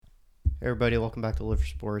Hey everybody, welcome back to Live for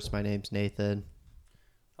Sports. My name's Nathan.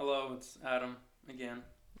 Hello, it's Adam again.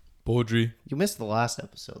 Baudry. You missed the last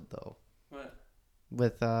episode though, What?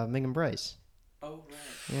 with Mig and Bryce. Oh,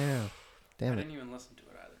 right. Yeah, damn I it. didn't even listen to it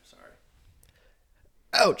either. Sorry.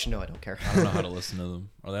 Ouch! No, I don't care. I don't know how to listen to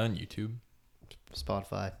them. Are they on YouTube?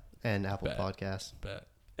 Spotify and Apple Bet. Podcasts. Bet.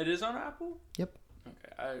 It is on Apple? Yep.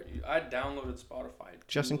 Okay. I downloaded Spotify.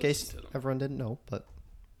 Just in case everyone didn't know, but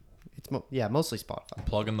it's mostly Spotify.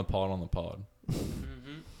 Plugging the pod on the pod.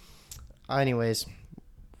 Anyways,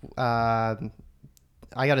 I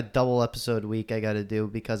got a double episode week I got to do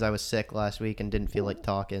because I was sick last week and didn't feel like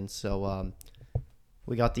talking. So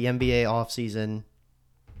we got the NBA offseason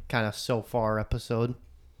kind of so far episode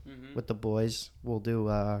with the boys. We'll do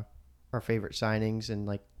our favorite signings and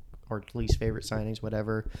like our least favorite signings,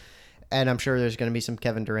 whatever. And I'm sure there's going to be some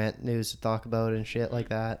Kevin Durant news to talk about and shit like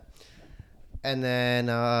that. And then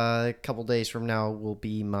a couple days from now will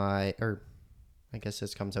be I guess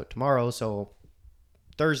this comes out tomorrow. So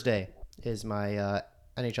Thursday is my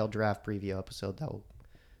NHL draft preview episode that will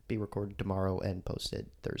be recorded tomorrow and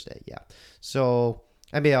posted Thursday. Yeah. So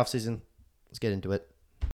NBA offseason, let's get into it.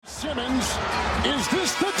 Simmons, is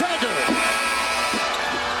this the dagger?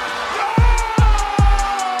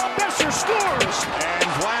 Besser scores! And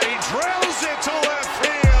Vladdy drills it to left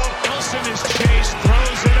field. Wilson is chased,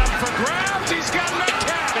 throws it up for grabs. He's got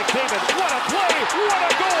Metcalf. McDavid, what a play, what a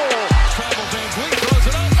goal! Travel Van Vliet throws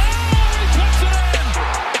it up. Oh, he puts it in!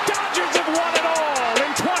 Dodgers have won it all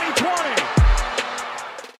in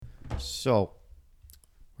 2020. So,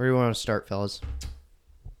 where do you want to start, fellas?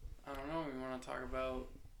 I don't know. We want to talk about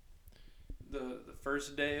the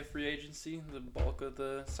first day of free agency, the bulk of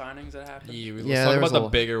the signings that happened. Let's talk about the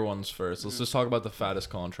bigger ones first. Let's just talk about the fattest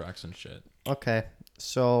contracts and shit. Okay.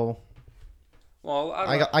 So, Well,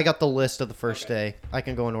 I got the list of the first day. I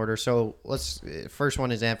can go in order. So, first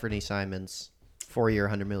one is Anthony Simons, 4-year,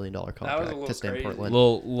 $100 million contract little to stay in crazy. Portland.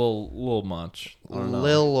 Little much. I don't know.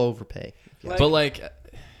 Lil overpay. But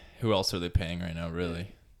who else are they paying right now? Really?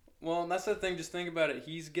 Well, that's the thing. Just think about it.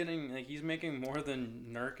 He's making more than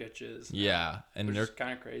Nurkic is. Yeah, and Which is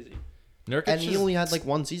kind of crazy. Nurkic And he only had like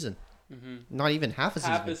one season. Mm-hmm. Not even half a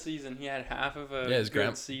season. Half a season. He had half of a his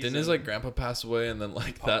good season. didn't his grandpa pass away, and then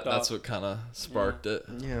that's what kind of sparked it.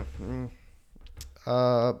 Yeah.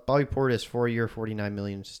 Bobby Portis, 4-year, $49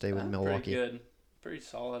 million to stay with That's Milwaukee. Pretty good. Pretty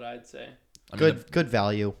solid, I'd say. Good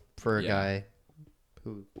value for a Yeah. guy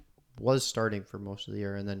who was starting for most of the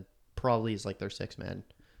year and then probably is like their sixth man.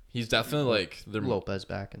 He's definitely Lopez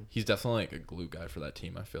back and he's definitely like a glue guy for that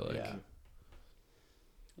team. I feel like. Yeah.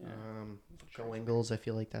 Joe Ingles. I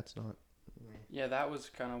feel like that's not. Yeah, that was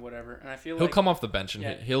kind of whatever. And I feel He'll like come off the bench and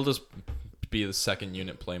Yeah. he'll just be the second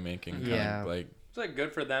unit playmaking. Yeah. it's like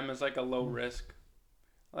good for them as like a low risk,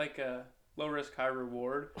 high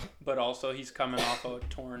reward. But also he's coming off a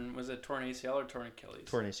torn ACL or torn Achilles?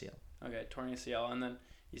 Torn ACL. Okay, torn ACL, and then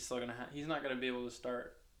he's still gonna he's not gonna be able to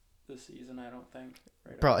start this season. I don't think.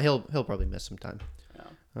 Probably he'll probably miss some time. Yeah.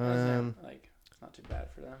 It's not too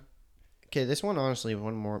bad for them. Okay, this one honestly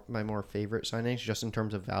my more favorite signings just in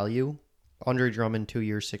terms of value. Andre Drummond, 2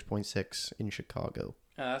 years, 6.6 in Chicago.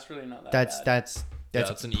 Yeah, that's really not that bad.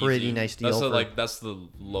 That's a pretty nice deal. That's the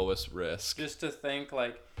lowest risk. Just to think,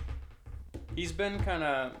 he's been kind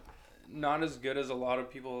of not as good as a lot of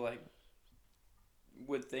people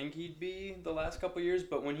would think he'd be the last couple of years.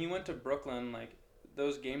 But when he went to Brooklyn,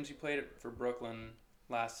 those games he played for Brooklyn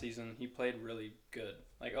last season, he played really good.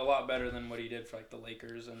 A lot better than what he did for the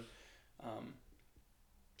Lakers and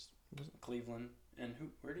Cleveland.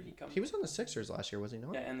 And where did he come? He was on the Sixers last year, was he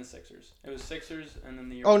not? Yeah, and the Sixers. It was Sixers, and then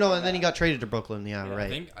the year. Oh no, before and then he that. got traded to Brooklyn. Yeah, Yeah.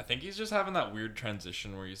 right. I think he's just having that weird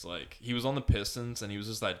transition where he's he was on the Pistons and he was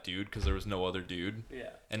just that dude because there was no other dude. Yeah.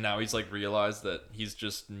 And now he's realized that he's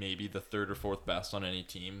just maybe the third or fourth best on any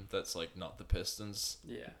team that's not the Pistons.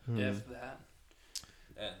 Yeah, if that.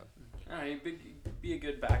 He'd be a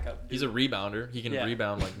good backup. Dude. He's a rebounder. He can Yeah.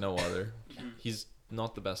 rebound like no other. He's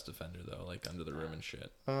not the best defender though, under the rim and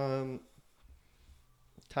shit.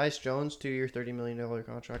 Tyus Jones, 2-year, $30 million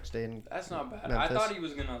contract, staying. That's not bad. Memphis. I thought he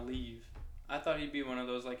was gonna leave. I thought he'd be one of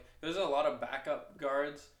those there's a lot of backup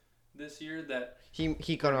guards this year that He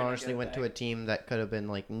could gonna honestly get went to back. a team that could have been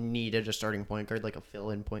needed a starting point guard, like a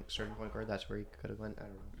fill-in starting point guard. That's where he could have went. I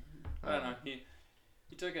don't know. I don't know.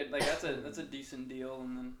 He took it that's a decent deal,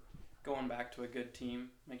 and then going back to a good team.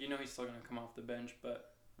 He's still gonna come off the bench,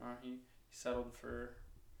 but he settled for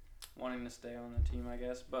wanting to stay on the team, I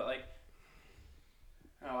guess. But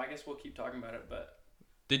I guess we'll keep talking about it. But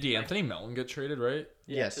Did Anthony Melton get traded, right?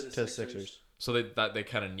 yeah, Yes, to the Sixers. So they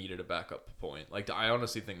kind of needed a backup point. I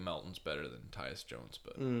honestly think Melton's better than Tyus Jones,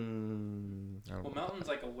 but I don't know. Melton's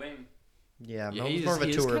like a wing. Yeah, Yeah, Melton's more of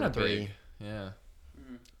a 2 or a kinda 3. big. Yeah.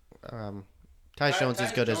 Tyus Jones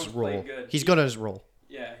is Tyus good at Jones his role. played good. He's good at his role.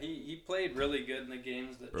 Yeah, he played really good in the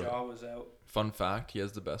games that Bro. Jaw was out. Fun fact: he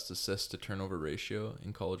has the best assist to turnover ratio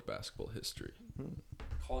in college basketball history.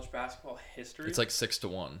 College basketball history. It's like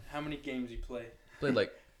 6-1. How many games you play? Played like,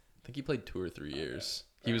 I think he played 2 or 3 years.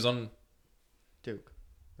 He was on. Duke.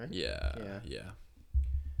 Right? Yeah. Yeah.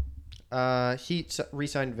 He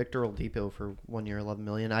re-signed Victor Oladipo for 1 year, $11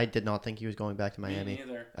 million. I did not think he was going back to Miami. Me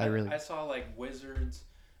neither. I saw like Wizards,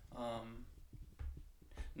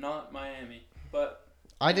 not Miami, but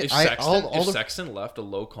I did. If Sexton left, a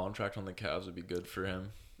low contract on the Cavs would be good for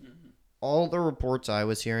him. All the reports I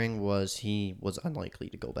was hearing was he was unlikely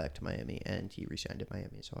to go back to Miami, and he re-signed at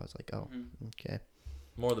Miami. So I was like, oh, okay.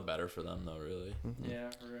 More the better for them, though, really.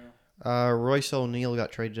 yeah, for real. Royce O'Neal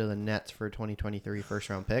got traded to the Nets for a 2023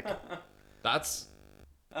 first-round pick. That's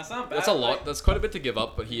not bad. that's a lot. like- That's quite a bit to give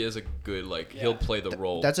up, but he is a good he'll play the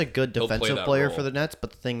role. That's a good He'll play defensive that player role. for the Nets,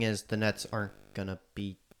 but the thing is, the Nets aren't gonna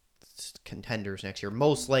be contenders next year.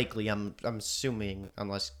 Most likely, I'm assuming,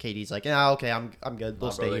 unless KD's like, yeah, okay, I'm good. We'll Nah,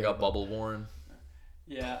 stay bro, they here. got Bubble Warren.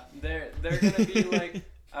 Yeah, they're gonna be like,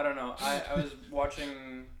 I don't know. I was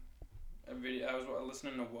watching a video. I was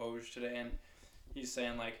listening to Woj today, and he's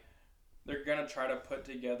saying like they're gonna try to put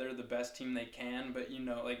together the best team they can, but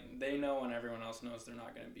like they know and everyone else knows they're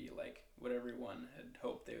not gonna be like what everyone had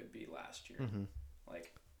hoped they would be last year.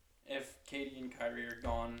 Like if Katie and Kyrie are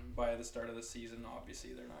gone by the start of the season,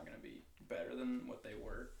 obviously they're not gonna be better than what they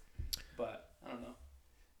were. But I don't know.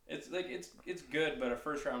 It's like it's good, but a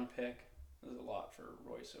first round pick is a lot for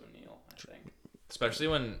Royce O'Neal, I think. Especially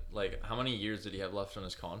when, how many years did he have left on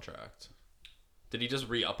his contract? Did he just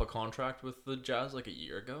re-up a contract with the Jazz like a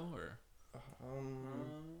year ago, or?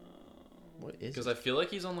 What is? Because I feel like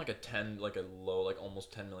he's on a low,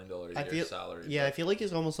 almost $10 million a year salary. Yeah, I feel like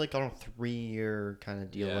he's almost like on a 3-year kind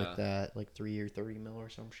of deal Yeah. like that, like 3-year, $30 million or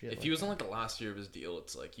some shit. If he was on the last year of his deal,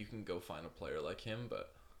 it's like you can go find a player like him,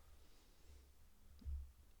 but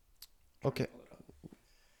okay,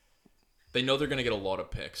 they know they're gonna get a lot of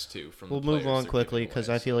picks too from. we'll the move players on they're quickly giving because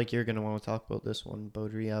away, I feel like you're gonna want to talk about this one,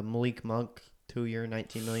 Beaudry. Malik Monk, 2-year,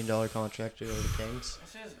 $19 million contract to go to the Kings.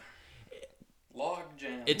 This is log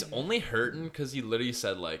jam. It's only hurting because he literally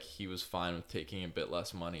said he was fine with taking a bit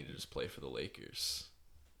less money to just play for the Lakers.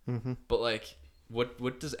 Mm-hmm. But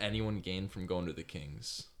what does anyone gain from going to the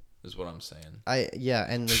Kings? Is what I'm saying.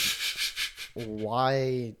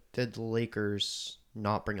 Why did the Lakers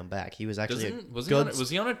not bring him back? He was actually Was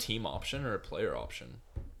he on a team option or a player option?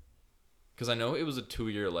 Because I know it was a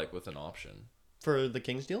 2-year with an option for the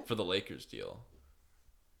Kings deal. for the Lakers deal.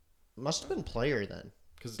 Must have been player then,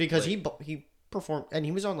 Because he performed and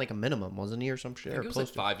he was on a minimum, wasn't he, or some shit? I think it Or was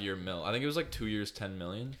close to. 5-year mil. I think it was 2 years, $10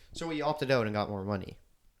 million. So he opted out and got more money.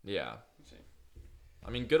 Yeah. I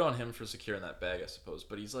mean, good on him for securing that bag, I suppose.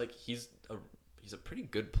 But he's a pretty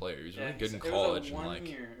good player. He's really good in college. It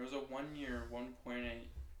was a 1 year, 1.8.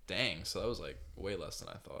 Dang, so that was way less than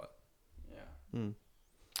I thought.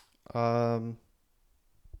 Yeah.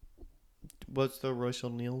 What's the Royce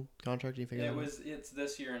O'Neal contract? Do you figure? It's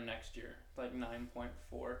this year and next year, 9.4.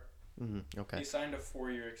 Mm-hmm. Okay. He signed a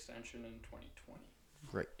 4-year extension in 2020.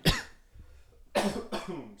 Great.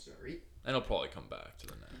 Sorry. And he'll probably come back to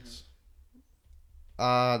the Nets.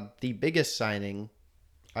 The biggest signing,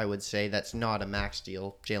 I would say, that's not a max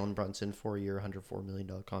deal. Jalen Brunson, 4-year, $104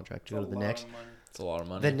 million contract to go to the Knicks. It's a lot of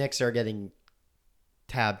money. The Knicks are getting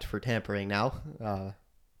tabbed for tampering now,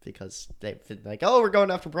 because they've been like, oh, we're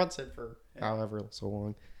going after Brunson for however so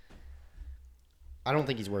long. I don't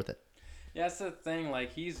think he's worth it. Yeah, that's the thing.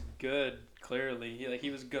 He's good. Clearly, he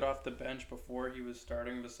was good off the bench before he was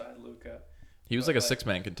starting beside Luka. He was But, a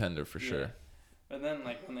 6-man contender for sure. But then,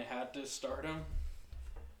 when they had to start him,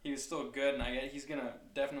 he was still good, and he's gonna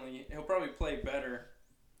he'll probably play better,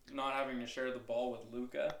 not having to share the ball with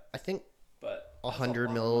Luka. I think But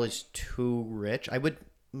 $100 million is too rich. I would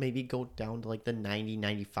maybe go down to the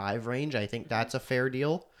 90-95 range. I think that's a fair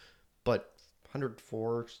deal, but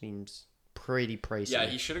 104 seems pretty pricey. Yeah,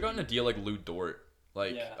 he should have gotten a deal like Lou Dort,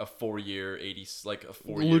 a 4-year 80, a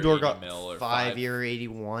 4-year Lou Dort 80 got mil or 5-year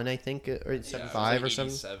 81, I think, or 75 or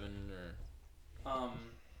something. 87 or.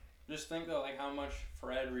 Just think though, how much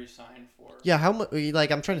Fred re-signed for. Yeah, how much?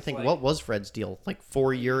 I'm trying to think. What was Fred's deal?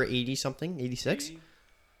 4-year 80 something, 86.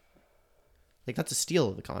 That's a steal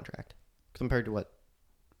of the contract compared to what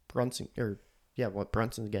Brunson what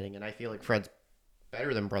Brunson's getting, and I feel like Fred's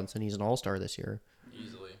better than Brunson. He's an all-star this year.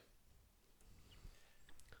 Easily.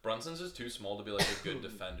 Brunson's just too small to be a good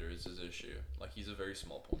defender is his issue. He's a very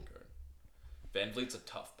small point guard. VanVleet's a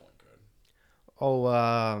tough point guard. Oh,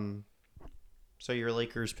 So your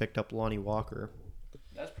Lakers picked up Lonnie Walker.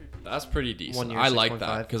 That's pretty decent. 1 year, year, I like 6.5.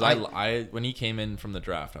 that because I when he came in from the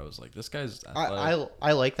draft, I was like, this guy's athletic.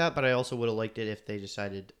 I like that, but I also would have liked it if they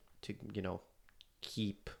decided to,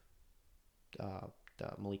 keep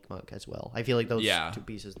Malik Monk as well. I feel like those two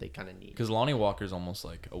pieces they kind of need. Because Lonnie Walker's almost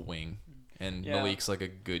like a wing, and Yeah. Malik's like a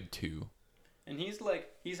good 2. And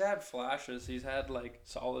he's had flashes. He's had like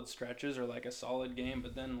solid stretches or like a solid game,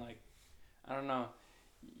 but then like I don't know.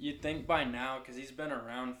 You'd think by now because he's been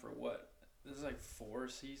around for what? This is like 4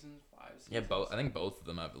 seasons, 5 seasons. Yeah, both. I think both of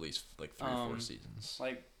them have at least like 3 or 4 seasons.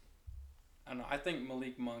 Like I don't know. I think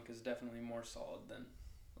Malik Monk is definitely more solid than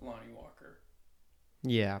Lonnie Walker.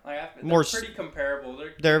 Yeah. Like they're More pretty comparable.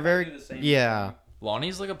 They're they very do the same yeah. thing.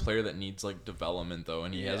 Lonnie's like a player that needs like development though,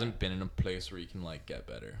 and he Yeah. hasn't been in a place where he can like get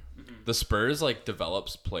better. Mhm. The Spurs like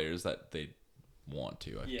develops players that they want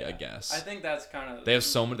to. Yeah. I guess. I think that's kind of They have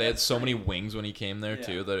so many. They had that's so many pretty- wings when he came there Yeah.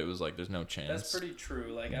 too that it was like there's no chance. That's pretty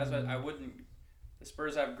true. Like I wouldn't. The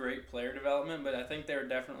Spurs have great player development, but I think they're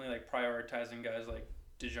definitely like prioritizing guys like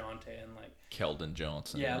DeJounte and like Keldon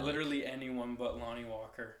Johnson. yeah, like, literally anyone but Lonnie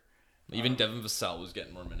Walker. Even Devin Vassell was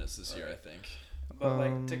getting more minutes this year, I think. But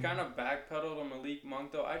like to kind of backpedal to Malik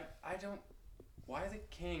Monk though, I don't. Why the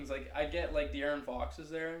Kings? Like I get like the Aaron Foxes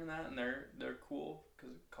there and that, and they're cool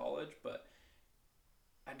because of college, but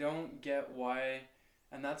I don't get why,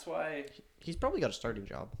 and that's why. He's probably got a starting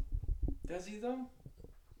job. Does he though?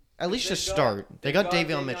 At least to They've got- start. They got they've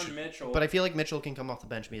Davion Davion Mitchell. But I feel like Mitchell can come off the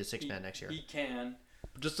bench and be a 6-man He- next year. He can.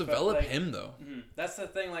 Just develop like- him though. That's the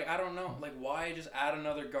thing. Like I don't know. Like why just add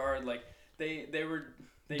another guard? Like they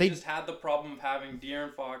They- just had the problem of having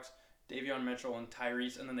De'Aaron Fox, Davion Mitchell, and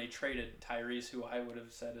Tyrese, and then they traded Tyrese, who I would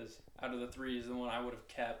have said is out of the 3 is the one I would have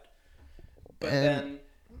kept. But And- then,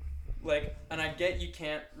 like, and I get you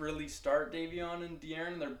can't really start Davion and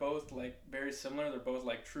De'Aaron. They're both like very similar. They're both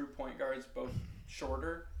like true point guards, both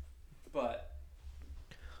shorter, but.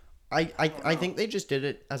 I think they just did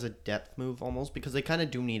it as a depth move almost because they kind of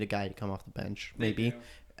do need a guy to come off the bench They maybe, do.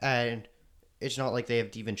 and it's not like they have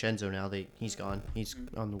DiVincenzo now. He's gone. He's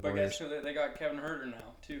on the But Warriors. guess who they got Kevin Huerter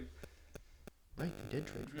now too. Right, they did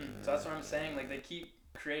trade. For him. So that's what I'm saying. Like they keep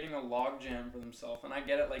creating a logjam for themselves, and I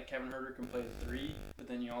get it. Like Kevin Huerter can play the 3, but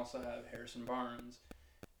then you also have Harrison Barnes.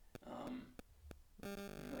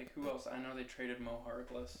 Like who else? I know they traded Mo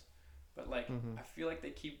Harkless, but like I feel like they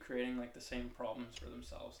keep creating like the same problems for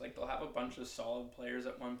themselves. Like they'll have a bunch of solid players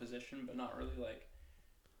at one position, but not really like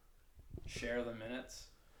share the minutes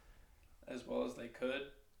as well as they could,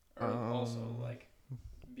 or also like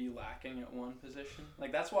be lacking at one position.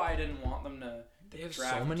 Like that's why I didn't want them to. They have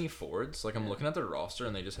draft. so many forwards. Like I'm looking at their roster,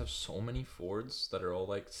 and they just have so many forwards that are all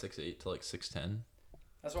like 6'8" to like 6'10".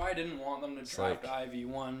 That's why I didn't want them to draft Ivy,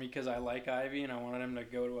 one, because I like Ivy and I wanted him to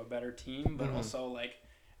go to a better team, but also, like,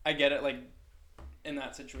 I get it, like, in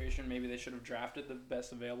that situation, maybe they should have drafted the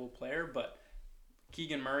best available player, but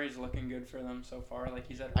Keegan Murray's looking good for them so far. Like,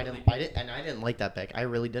 he's had I really didn't like that pick. I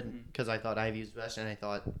really didn't because I thought Ivy was best, and I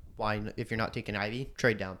thought, if you're not taking Ivy,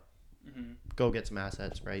 trade down, go get some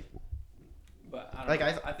assets, right? But I don't Like,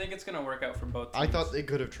 know. I think it's gonna work out for both teams. I thought they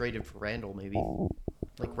could have traded for Randall maybe,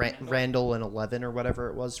 like Randall and 11 or whatever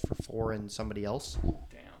it was for 4 and somebody else.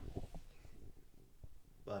 Damn.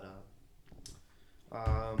 But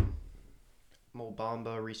Mo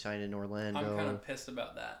Bamba re-signed in Orlando. I'm kind of pissed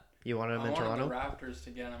about that. You wanted him I in wanted Toronto? the Raptors to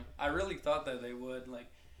get him. I really thought that they would. Like,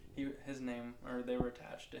 his name, or they were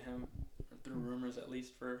attached to him, or through rumors at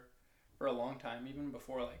least for a long time, even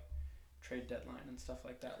before like trade deadline and stuff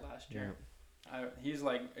like that last year. He's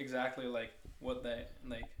like exactly like what they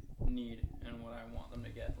like need and what I want them to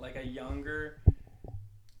get. Like a younger,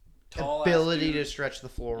 tall Ability to stretch the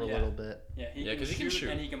floor a little bit. Yeah, he can shoot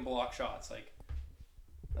and he can block shots. Like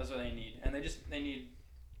that's what they need, and they need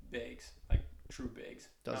bigs, like true bigs.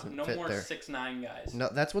 Doesn't no fit more there. 6'9" guys. No,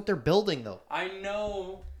 that's what they're building though. I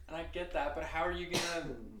know, and I get that, but how are you gonna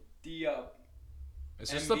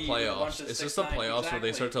It's just the Embiid with a playoffs. bunch of It's just the 6'9", playoffs where they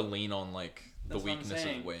exactly. start to lean on like the That's what I'm weaknesses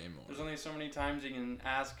saying. way more. There's only so many times you can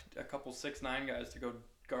ask a couple 6'9" guys to go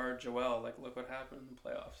guard Joel. Like, look what happened in the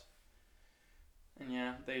playoffs. And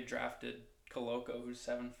yeah, they drafted Koloko, who's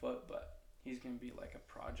 7 foot, but he's gonna be like a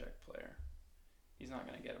project player. He's not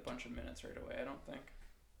gonna get a bunch of minutes right away, I don't think.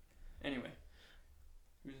 Anyway,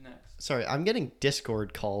 who's next? Sorry, I'm getting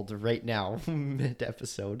Discord called right now,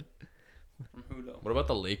 mid-episode. From who though? What about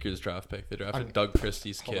the Lakers draft pick? They drafted Doug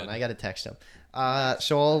Christie's Hold kid. on, I gotta text him.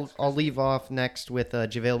 So I'll leave off next with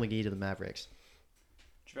JaVale McGee to the Mavericks.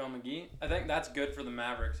 JaVale McGee? I think that's good for the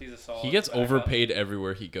Mavericks. He's a solid He gets backup. overpaid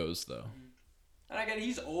everywhere he goes, though. And I get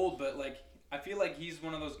he's old, but like I feel like he's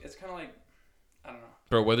one of those. It's kind of like I don't know.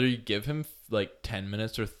 Bro, whether you give him like 10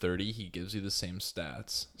 minutes or 30, he gives you the same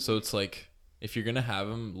stats. So it's like if you're gonna have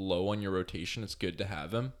him low on your rotation, it's good to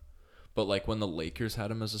have him. But like when the Lakers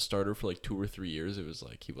had him as a starter for like 2 or 3 years, it was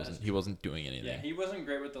like he wasn't doing anything. Yeah, he wasn't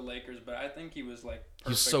great with the Lakers, but I think he was like. He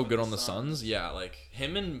was so good on the Suns. Yeah, like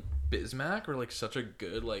him and Bismack are like such a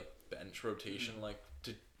good like bench rotation,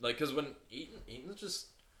 because when Aiton's just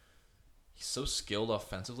he's so skilled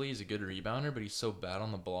offensively. He's a good rebounder, but he's so bad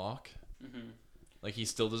on the block. Mm-hmm. Like he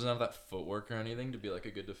still doesn't have that footwork or anything to be like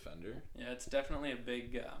a good defender. Yeah, it's definitely a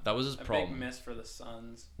big. That was his problem. Big miss for the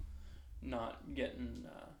Suns, not getting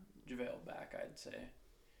JaVale back. I'd say,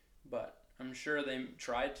 but I'm sure they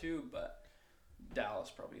tried to. But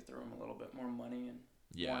Dallas probably threw him a little bit more money, and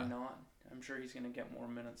why not? I'm sure he's gonna get more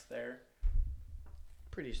minutes there.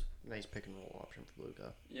 Pretty nice pick and roll option for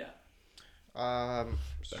Luka. Yeah.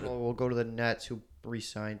 So we'll go to the Nets, who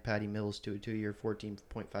re-signed Patty Mills to a 2-year,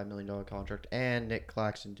 $14.5 million contract, and Nick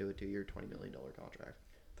Claxton to a 2-year, $20 million contract.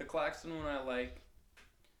 The Claxton one I like.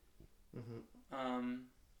 Mm-hmm.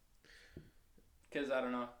 Because I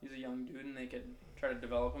don't know, he's a young dude, and they could try to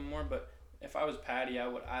develop him more. But if I was Patty, I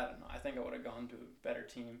don't know. I think I would have gone to a better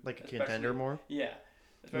team, like a contender more. Yeah,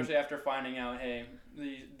 especially after finding out, hey,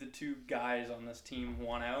 the 2 guys on this team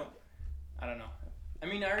won out. I don't know. I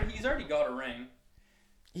mean, he's already got a ring.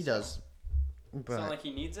 He does. But It's not like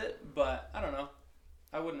he needs it, but I don't know.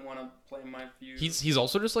 I wouldn't want to play my few. He's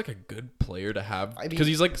also just like a good player to have because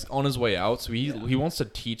he's like on his way out, so he wants to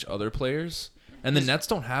teach other players. And the Nets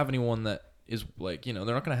don't have anyone that is like, they're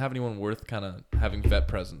not gonna have anyone worth kind of having vet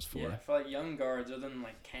presence for. Yeah, for like young guards, other than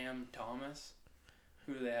like Cam Thomas,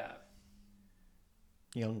 who do they have?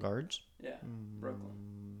 Young guards? Yeah, Brooklyn.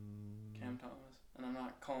 Cam Thomas, and I'm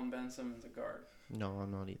not calling Ben Simmons a guard. No,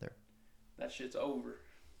 I'm not either. That shit's over.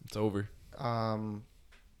 It's over.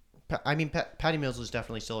 Patty Mills is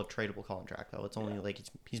definitely still a tradable contract, though. It's only like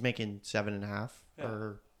he's making 7.5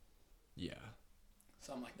 or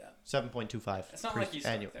something like that. 7.25. It's not like he's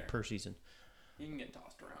stuck there per season. He can get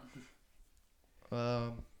tossed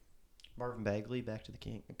around. Marvin Bagley back to the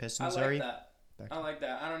Pistons. I like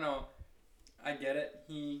that. I don't know. I get it.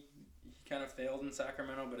 He kind of failed in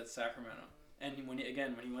Sacramento, but it's Sacramento. And when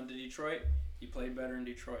he went to Detroit, he played better in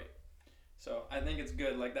Detroit. So I think it's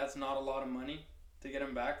good. Like, that's not a lot of money to get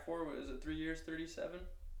him back for. What is it, 3 years, 37?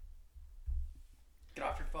 Get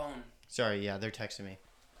off your phone. Sorry, yeah, they're texting me.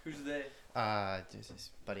 Who's they? There's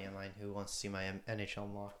this buddy of mine who wants to see my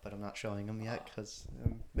NHL mock, but I'm not showing him yet because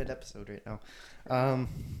I'm mid-episode right now.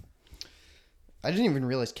 I didn't even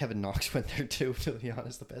realize Kevin Knox went there too, to be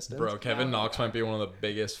honest, the best. Bro, Kevin Knox might be one of the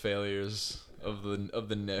biggest failures of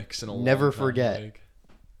the Knicks in a Never long time. forget.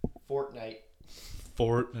 Fortnite.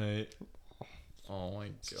 Oh my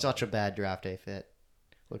god. Such a bad draft day fit.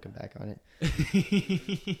 Looking back on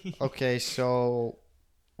it. Okay, so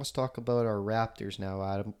let's talk about our Raptors now,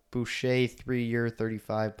 Adam. Boucher, 3-year,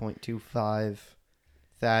 $35.25.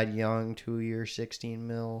 Thad Young, 2-year, $16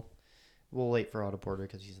 million. We'll wait for Otto Porter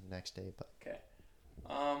because he's the next day. But okay.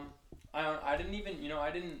 I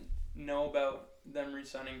didn't know about them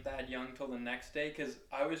re-signing Thad Young till the next day because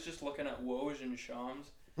I was just looking at Woj and Shams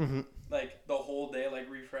like the whole day, like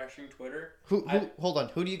refreshing Twitter. Hold on.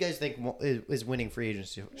 Who do you guys think is winning free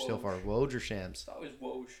agency so far? Woj or Shams?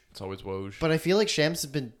 It's always Woj. But I feel like Shams has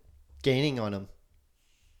been gaining on him.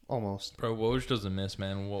 Almost. Bro, Woj doesn't miss,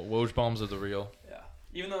 man. Woj bombs are the real. Yeah.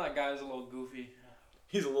 Even though that guy's a little goofy.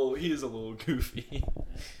 He is a little goofy.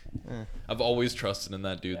 I've always trusted in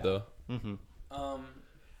that dude though. Mm-hmm.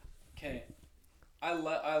 Okay. I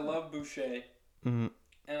love Boucher. Mm-hmm.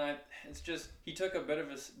 And it's just he took a bit of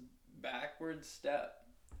a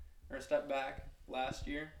step back last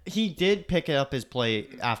year. He did pick up his play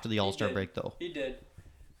after the All-Star break, though. He did,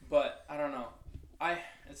 but I don't know.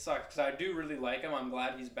 It sucks because I do really like him. I'm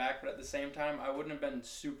glad he's back, but at the same time, I wouldn't have been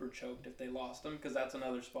super choked if they lost him because that's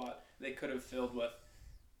another spot they could have filled with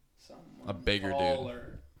someone a bigger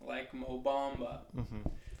taller, like Mo Bamba. Mm-hmm.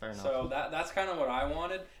 Fair enough. So that's kind of what I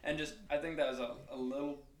wanted, and just I think that was a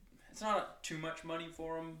little. It's not too much money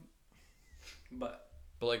for him, but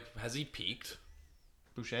like, has he peaked?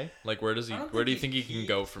 Boucher? Like, where do you think he can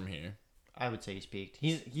go from here? I would say he's peaked.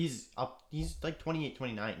 He's up. He's like 28,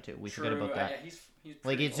 29 too. We True, forget about that. Yeah, he's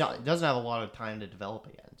like it doesn't have a lot of time to develop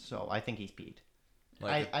again. So I think he's peaked.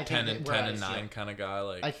 Like I 10 think and 9 kind of guy.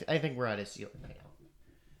 Like I think we're at his ceiling right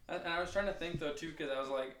now. And I was trying to think though too, because I was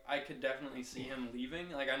like, I could definitely see him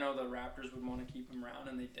leaving. Like I know the Raptors would want to keep him around,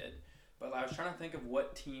 and they did. But I was trying to think of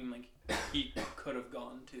what team like he could have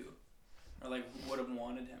gone to, or like would have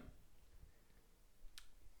wanted him.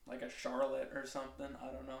 Like a Charlotte or something.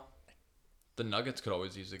 I don't know. The Nuggets could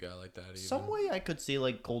always use a guy like that. Even. Some way I could see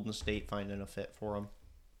like Golden State finding a fit for him.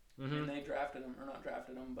 And they drafted him, or not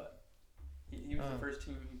drafted him, but he was the first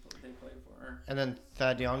team they played for. And then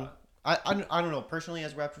Thad Young. I don't know. Personally,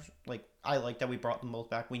 as Raptors, like, I like that we brought them both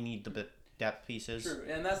back. We need the depth pieces. True,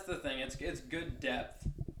 and that's the thing. It's good depth,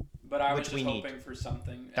 but I was just hoping for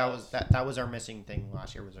something else. That was our missing thing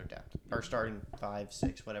last year was our depth. Our starting 5,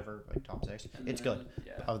 6, whatever, like top 6. And It's then, good.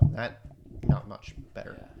 Yeah. Other than that, not much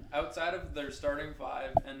better. Yeah. Outside of their starting 5,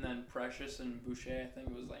 and then Precious and Boucher, I think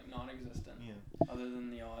it was like non-existent. Yeah. Other than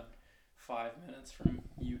the odd 5 minutes from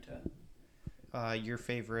Utah. Your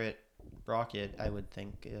favorite Rocket, I would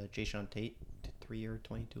think, Jason Tate, 3-year,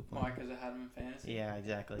 22 points. Why? Because I had him in fantasy. Yeah,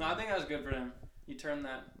 exactly. No, I think that was good for him. He turned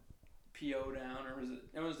that PO down, or was it?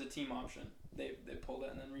 It was the team option. They pulled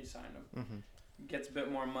it and then re-signed him. Mm-hmm. Gets a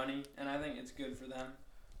bit more money, and I think it's good for them.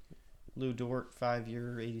 Lou Dort,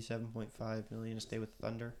 5-year, $87.5 million to stay with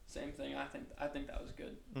Thunder. Same thing. I think that was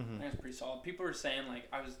good. Mm-hmm. I think it's pretty solid. People were saying like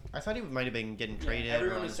I thought he might have been getting traded. Yeah,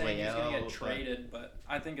 everyone or on was his saying way he's gonna out, get traded, but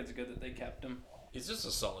I think it's good that they kept him. He's just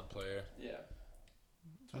a solid player. Yeah,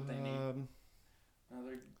 that's what they need.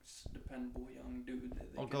 Another dependable young dude.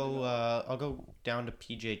 That they I'll can go. develop. I'll go down to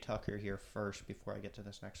PJ Tucker here first before I get to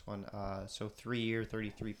this next one. So 3-year,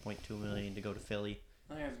 $33.2 million to go to Philly.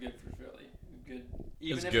 I think that's good for Philly. Good.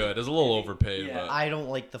 It's good. It's a little if he- overpaid, yeah. but I don't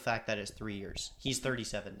like the fact that it's 3 years. He's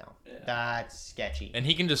 37 now. Yeah. That's sketchy. and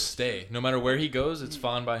he can just stay no matter where he goes. It's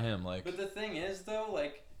fine by him. Like But the thing is, though,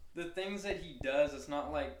 like the things that he does, it's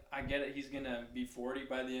not like I get it. He's gonna be 40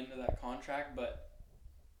 by the end of that contract, but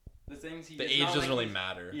the things he the it's age not doesn't like really he's-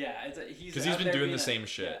 matter. Yeah, he's 'Cause he's out been there doing being the same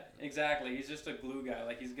shit. Yeah, exactly. He's just a glue guy.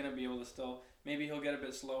 Like he's gonna be able to still. Maybe he'll get a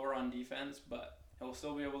bit slower on defense, but he'll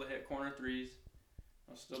still be able to hit corner threes.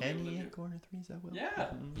 He'll still Can be able he to hit corner threes? That will.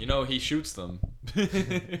 Yeah. You know he shoots them.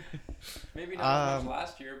 maybe not as much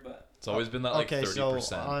last year, but It's always been that like 30%.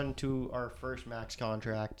 So on to our first max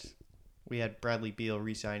contract. We had Bradley Beal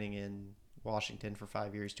re-signing in Washington for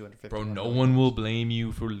 5 years, $250. Bro, no one will blame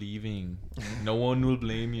you for leaving. No one will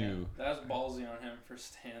blame you. that was ballsy on him for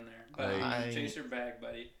staying there. But Like- chase your bag,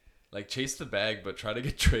 buddy. Like chase the bag, but try to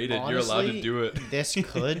get traded. You're allowed to Honestly, do it. This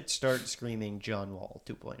could start screaming John Wall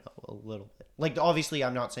 2.0 a little bit. Like, obviously,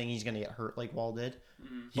 I'm not saying he's gonna get hurt like Wall did.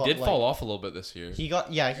 He but, did like, fall off a little bit this year. He Got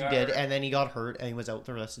did, hurt. and then he got hurt and he was out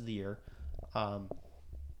the rest of the year.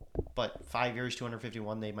 But 5 years,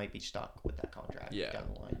 251, they might be stuck with that contract Yeah.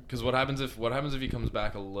 down the line. Because what happens if he comes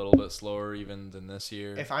back a little bit slower even than this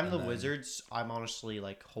year? If I'm and the then- Wizards, I'm honestly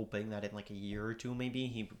like hoping that in like a year or two, maybe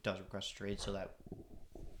he does request a trade, so that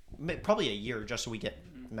probably a year, just so we get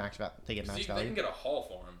max value. They get max they value. can get a haul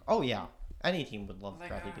for him. Oh yeah, any team would love Like,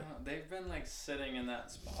 Bradley I Beal. don't know, they've been like sitting in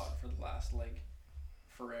that spot for the last like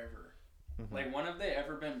forever. Mm-hmm. Like, when have they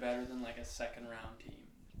ever been better than like a second round team?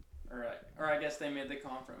 Or I guess they made the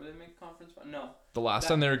conference. Did they make conference? No, The last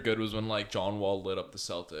time they were good was when like John Wall lit up the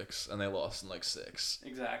Celtics and they lost in like 6.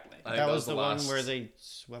 exactly. I think That was the last- one where they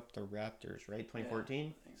swept the Raptors, right?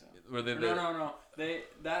 2014. I think so. Where they, No.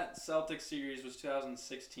 That Celtics series was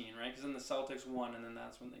 2016, right? Because then the Celtics won, and then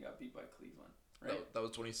that's when they got beat by Cleveland, right? That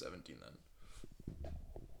was 2017 then.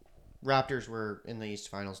 Raptors were in the East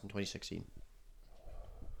Finals in 2016.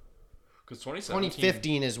 Because 2017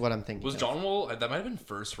 2015 is what I'm thinking. was of. John Wall. That might have been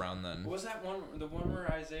first round then. Was that the one where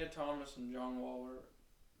Isaiah Thomas and John Wall were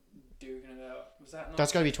duking it out? Was that not?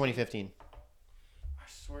 That's got to be 2015. I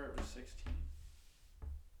swear it was 16.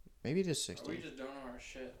 Maybe it is We 16. just don't know our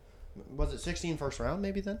shit. Was it 16 first round?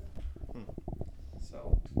 Maybe then.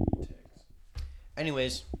 Celtics.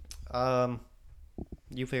 Anyways,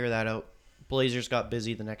 you figure that out. Blazers got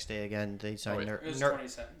busy the next day again. They signed It was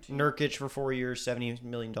 2017. Nurkic for 4 years, $70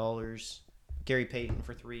 million. Gary Payton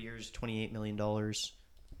for 3 years, $28 million.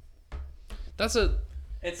 That's a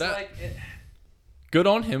It's that- like good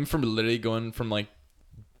on him for literally going from like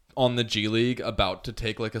on the G League about to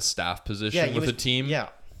take like a staff position he with was- a team Yeah.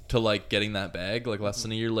 to like getting that bag like less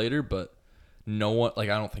than a year later, but no one like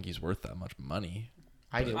I don't think he's worth that much money.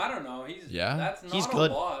 I do. I don't know. That's not He's a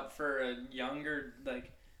good. lot for a younger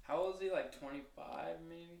like. How old is he? Like 25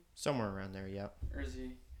 maybe, Somewhere around there, yeah. or is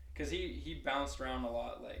he? Because he bounced around a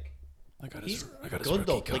lot. Like I got He's his good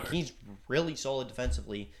though. rookie Like card. he's really solid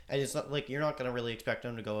defensively, and it's not like you're not gonna really expect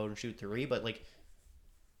him to go out and shoot three, but like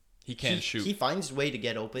he can shoot. He finds a way to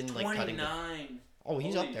get open, like cutting. 29. Oh,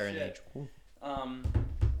 he's Holy up there in shit. age. Ooh.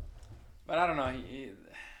 But I don't know.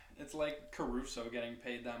 It's like Caruso getting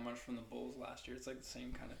paid that much from the Bulls last year. It's like the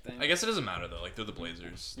same kind of thing. I guess it doesn't matter though. Like they're the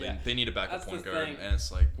Blazers. Yeah. They need a backup That's point the guard, thing. and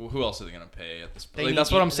it's like, well, who else are they gonna pay at this They point? Like need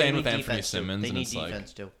that's what I'm they saying need with Anthony defense, too. Simmons, They and need it's like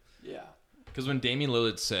defense too. Yeah. because when Damian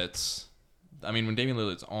Lillard sits, I mean, when Damian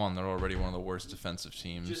Lillard's on, they're already one of the worst defensive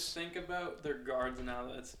teams. Just think about their guards now.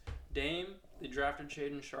 That's Dame. They drafted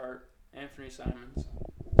Shaden Sharp, Anthony Simons,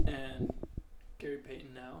 and Gary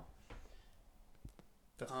Payton now.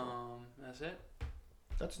 That's it.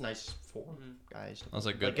 That's nice for guys. That's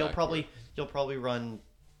a good. Like you'll probably run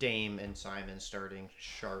Dame and Simon starting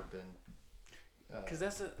Sharp and. Because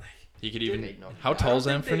that's a. He could even. Payton. How tall is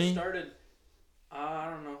They Anthony? started. I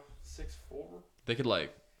don't know, 6'4". They could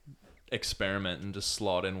like experiment and just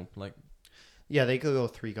slot in like. Yeah, they could go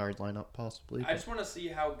 3-guard lineup possibly. I just want to see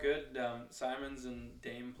how good Simons and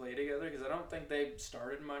Dame play together because I don't think they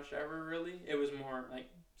started much ever really. It was more like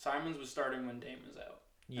Simons was starting when Dame was out.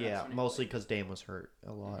 Yeah, mostly because Dame was hurt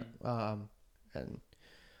a lot. And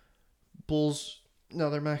Bulls, no,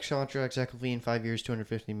 their max contract, Zach LaVine, 5 years,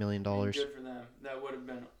 $250 million. Good for them. That would have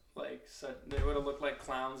been like they would have looked like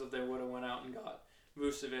clowns if they would have went out and got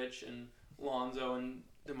Vucevic and Lonzo and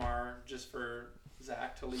DeMar just for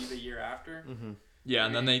Zach to leave a year after. Mm-hmm. Yeah,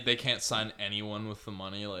 and then they can't sign anyone with the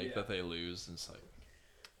money that they lose. It's like.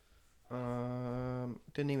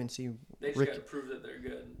 Didn't even see. They just Rick. got to prove that they're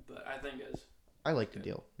good, but I think it's. I like the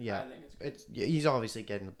deal. Yeah, I think it's good. he's obviously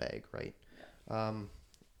getting the bag, right? Yeah.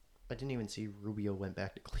 I didn't even see Rubio went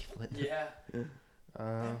back to Cleveland. Yeah.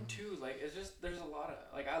 Them too, like it's just there's a lot of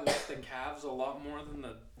like I like the Cavs a lot more than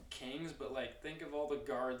the Kings, but like think of all the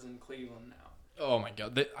guards in Cleveland now. Oh my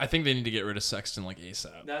God! I think they need to get rid of Sexton like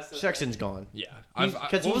ASAP. That's the Sexton's gone. Yeah,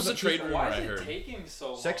 Because what was the trade rumor Why I is it heard? taking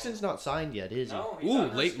so long? Sexton's not signed yet, is he? No, he's Ooh,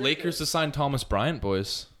 unrestricted. Lakers to sign Thomas Bryant,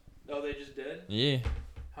 boys. Oh, they just did. Yeah,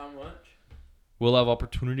 How much? we'll have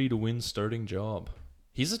opportunity to win starting job.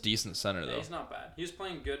 He's a decent center Yeah, though. he's not bad. He was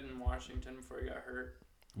playing good in Washington before he got hurt.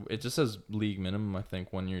 It just says league minimum, I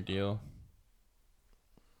think, 1 year deal.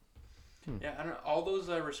 Yeah, I don't know. All those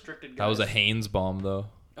restricted guys. That was a Haynes bomb though.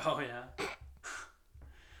 Oh yeah.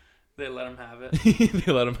 They let him have it.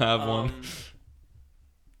 They let him have one.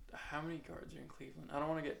 How many guards are in Cleveland? I don't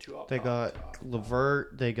want to get too off. They got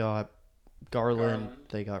Levert. They got Garland.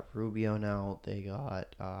 They got Rubio now. They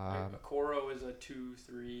got. Okoro is a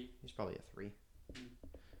 2-3. He's probably a 3.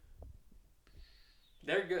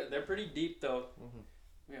 They're good. They're pretty deep though.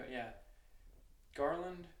 Mm-hmm. Yeah.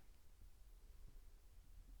 Garland.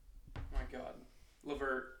 Oh my God.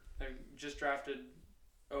 Levert. They just drafted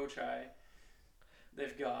Ochai.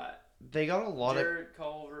 They've got. They got a lot of.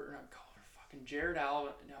 Jared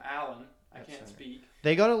Allen. I That's can't center. speak.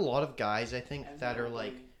 They got a lot of guys. I think And that are Mobley,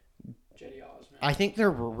 like. Jetty Osman. I think they're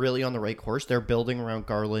really on the right course. They're building around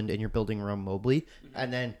Garland and you're building around Mobley. Mm-hmm.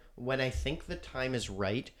 And then when I think the time is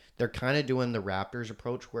right, they're kind of doing the Raptors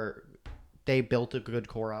approach where they built a good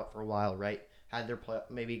core out for a while, right? Had their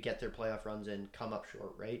maybe get their playoff runs in, come up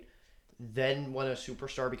short, right? Then when a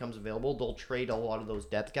superstar becomes available, they'll trade a lot of those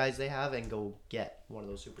depth guys they have and go get one of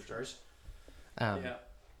those superstars. Yeah.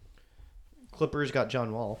 Clippers got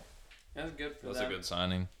John Wall. That's good for That's them. a good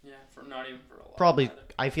signing. Yeah, for not even for a lot. Probably, either.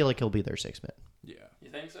 I feel like he'll be their 6th man. Yeah. You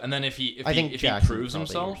think so? And then if he I think if Jackson he proves probably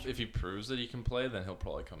himself, is. if he proves that he can play, then he'll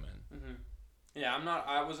probably come in. Mm-hmm. Yeah,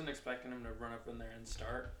 I wasn't expecting him to run up in there and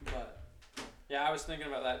start, but yeah, I was thinking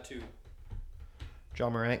about that too.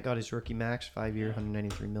 John Morant got his rookie max, 5 year,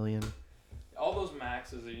 $193 million. All those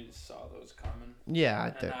maxes, you saw those coming.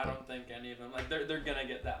 Yeah, And I don't think any of them they're gonna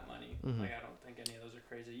get that money. Mhm. Like I don't think any of those are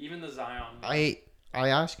crazy. Even the Zion. I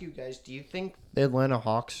ask you guys, do you think the Atlanta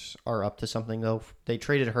Hawks are up to something though? They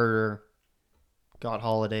traded Herter, got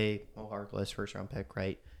Holiday, Mo Harkless, 1st-round pick,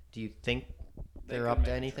 right? Do you think they're could up make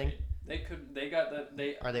to a anything? trade. They could. They got the.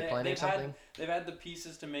 They Are they planning they've something? They've had the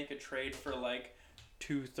pieces to make a trade for like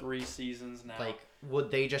 2-3 seasons now. Like,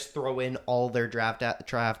 would they just throw in all their draft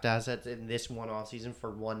assets in this one offseason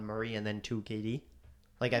for 1 Murray and then 2 KD?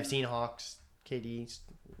 Like, I've seen Hawks, KD,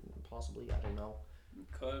 possibly, I don't know.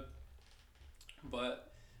 Could.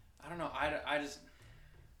 But I don't know.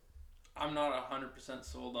 I'm not 100%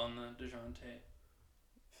 sold on the DeJounte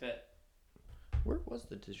fit. Where was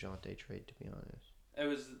the DeJounte trade, to be honest? It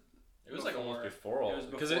was like almost before all It was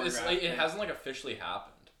because before it's draft it day. hasn't like officially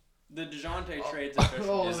happened. the DeJounte trade's official.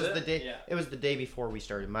 Oh, it Is was it? the day. Yeah. It was the day before we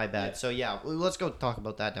started. My bad. Yeah. So yeah, let's go talk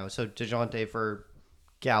about that now. So DeJounte for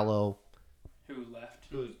Gallo, Who left?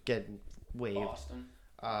 who's getting waived. Boston.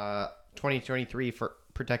 2023 for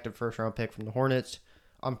protected 1st-round pick from the Hornets,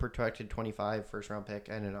 unprotected 25 1st-round pick,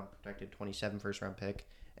 and an unprotected 27 1st-round pick,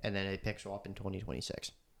 and then a pick swap in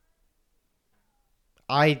 2026.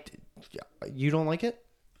 You don't like it?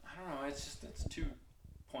 I don't know. It's 2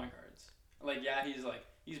 point guards. Like yeah,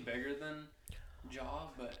 he's bigger than Ja,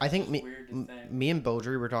 but I think it's weird to think. me and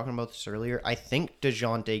Beaudry were talking about this earlier. I think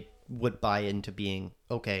DeJounte would buy into being,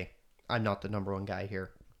 okay, I'm not the number 1 guy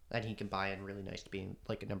here. and he can buy in really nice to being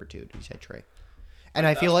like a number 2 beside Trey. And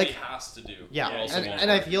I feel like he has to do. yeah, and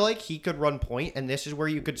I feel like he could run point, and this is where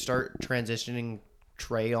you could start transitioning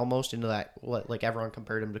Trey almost into that, like everyone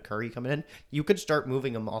compared him to Curry coming in. You could start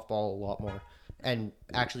moving him off ball a lot more and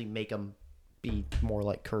actually make him be more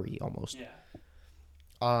like Curry almost. Yeah.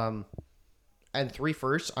 And 3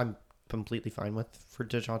 firsts, I'm completely fine with for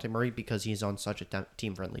DeJounte Murray because he's on such a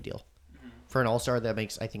team-friendly deal. For an all-star, that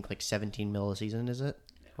makes, I think, like 17 mil a season, is it?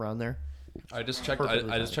 Around there? I just checked. Perfectly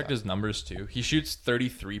I fine just with checked that. his numbers too. He shoots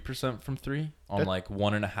 33% from 3 on Good. like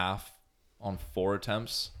 1.5 on 4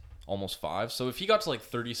 attempts, almost 5. So if he got to like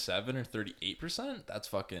 37 or 38%, that's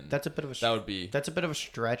fucking. That's a bit of a That would be. That's a bit of a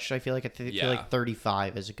stretch. I feel like feel Yeah. like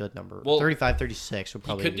 35 is a good number. Well, 35, 36 would He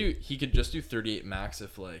probably could be. do. He could just do 38 max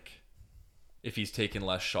if he's taking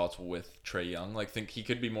less shots with Trae Young. Like, think he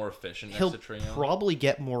could be more efficient He'll next to Trae Young. probably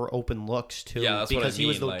get more open looks too. Yeah, that's what I because he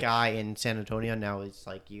was mean, the like- guy in San Antonio. Now it's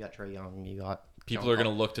like you got Trae Young, you got People John are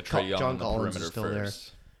gonna look to Trae Young John on the Collins is perimeter still there.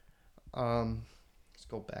 first. Let's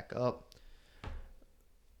go back up.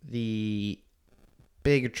 The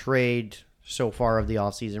big trade so far of the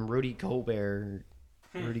offseason, Rudy Gobert.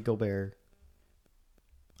 Rudy Gobert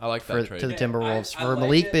I like for, that trade. to the Yeah, Timberwolves I for like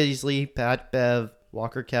Malik it. Beasley, Pat Bev,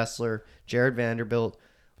 Walker Kessler, Jared Vanderbilt,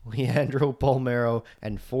 Leandro Palmero,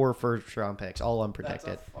 and 4 first-round picks, all That's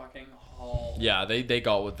unprotected. a fucking haul. Yeah, they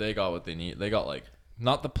got what they need. They got like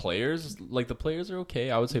not the players. Like the players are okay.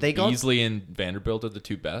 I would say They got- Beasley and Vanderbilt are the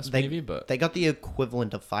 2 best, maybe. But They got the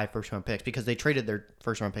equivalent of 5 first-round picks because they traded their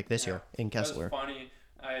first-round pick this year in Kessler. It was funny.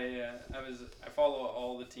 I follow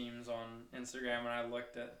all the teams on Instagram, and I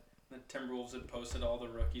looked at the Timberwolves had posted all the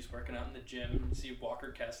rookies working out in the gym. You can see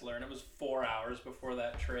Walker Kessler, and it was 4 hours before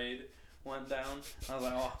that trade went down. I was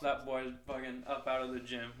like, oh, that boy's fucking up out of the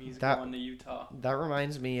gym. He's going to Utah. That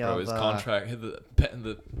reminds me bro, of his contract,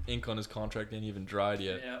 the ink on his contract ain't even dried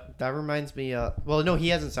yet. Yeah. That reminds me. Well, no, he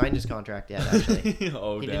hasn't signed his contract yet. Actually,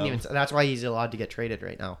 Oh he damn. didn't even. That's why he's allowed to get traded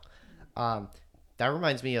right now. That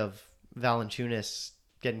reminds me of Valanciunas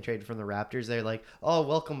getting traded from the Raptors. They're like, "Oh,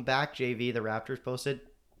 welcome back, JV." The Raptors posted,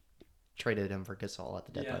 traded him for Gasol at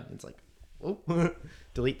the deadline. Yeah. It's like, oh,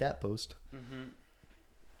 delete that post. Mm-hmm.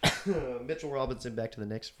 Mitchell Robinson back to the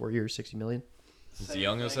Knicks, 4 years, $60 million. He's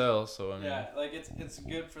young as hell, so I mean. Yeah, like it's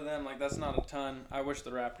good for them. Like that's not a ton. I wish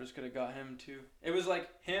the Raptors could have got him too. It was like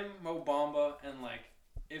him, Mo Bamba, and like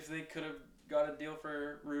if they could have got a deal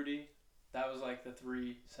for Rudy, that was like the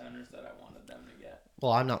 3 centers that I wanted them to get.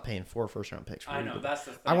 Well, I'm not paying 4 first-round picks. For I know Rudy. that's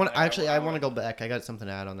the thing. I want like, actually. I want to go back. I got something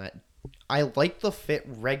to add on that. I like the fit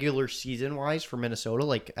regular season wise for Minnesota.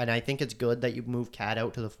 Like, and I think it's good that you move Cat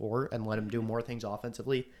out to the 4 and let him do more things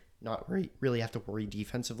offensively. Not really have to worry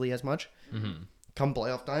defensively as much. Mm-hmm. Come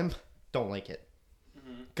playoff time, don't like it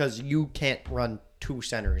Mm-hmm. because you can't run 2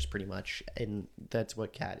 centers pretty much, and that's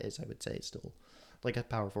what Cat is. I would say still like a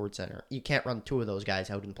power forward center. You can't run 2 of those guys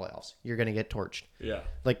out in the playoffs. You're gonna get torched. Yeah.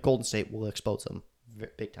 Like Golden State will expose them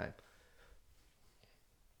big time.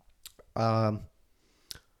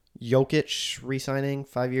 Jokic re-signing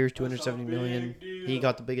 5 years, $270 million. deal. He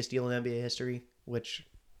got the biggest deal in NBA history, which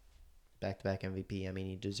back-to-back MVP. I mean,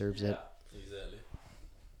 he deserves it. Exactly.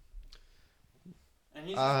 And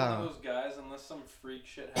he's just one of those guys. Unless some freak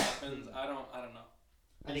shit happens, I don't know.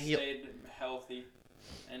 I He think stayed healthy,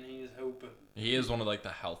 and he's hoping. He is one of like the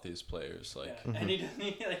healthiest players. Like Yeah. And he doesn't.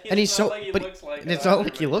 Like, And he's it's so, not like he but looks like it's it not either,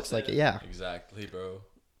 like he but looks it's like it. it. Yeah, exactly, bro.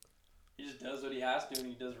 He just does what he has to, and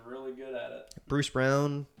he does really good at it. Bruce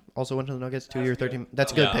Brown also went to the Nuggets. 2 That's year, good. 13.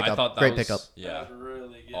 That's a good Yeah, I pickup. thought that Great was- pickup. Yeah. That was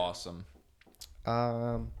really good. Awesome.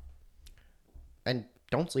 And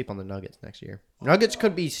don't sleep on the Nuggets next year. Nuggets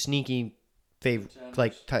could be sneaky,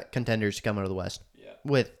 contenders to come out of the West. Yeah.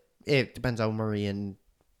 With it depends how Murray and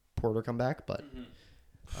Porter come back, but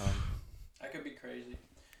That could be crazy.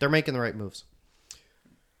 they're making the right moves.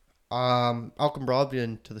 Malcolm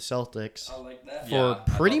Brogdon to the Celtics I like that. for Yeah, I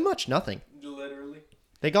pretty thought- much nothing. Literally.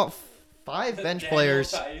 They got 5 bench Daniel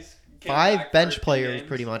players, Tice came 5 back for bench a few players games.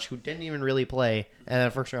 pretty much who didn't even really play, and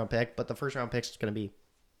a first round pick. But the first round pick is going to be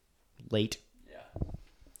late. Yeah.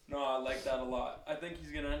 No, I like that a lot. I think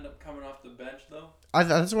he's gonna end up coming off the bench though.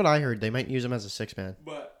 That's what I heard. They might use him as a 6-man.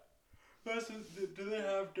 But do they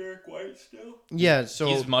have Derek White still? Yeah, so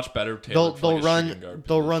He's much better they'll tailored for, like, a shooting guard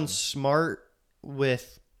run position. smart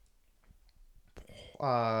with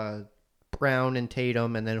Brown and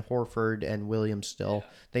Tatum, and then Horford and Williams still.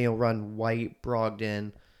 Yeah. Then you'll run White,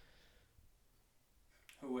 Brogdon,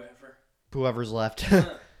 Whoever. whoever's left.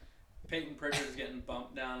 Peyton Pritchard's getting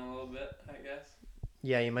bumped down a little bit, I guess.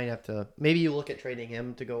 Yeah, you might have to. Maybe you look at trading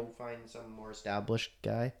him to go find some more established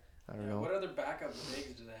guy. I don't know. What other backup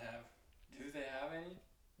bigs do they have? Do they have any?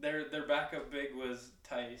 Their backup big was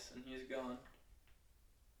Tice, and he's gone.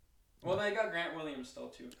 Well, they got Grant Williams still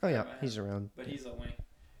too. Oh yeah, he's around. But he's a wing.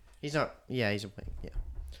 He's not. Yeah, he's a wing.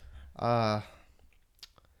 Yeah.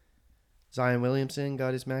 Zion Williamson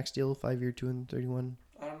got his max deal, 5 year, $231.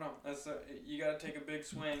 I don't know. You got to take a big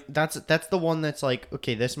swing. That's the one that's like,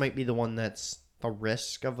 okay, this might be the one that's the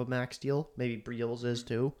risk of a max deal. Maybe Briel's is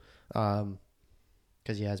too,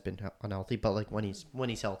 because he has been unhealthy. But like when he's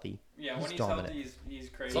healthy, Yeah, he's when he's dominant. healthy, he's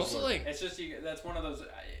crazy. It's also like It's just that's one of those.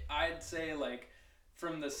 I'd say like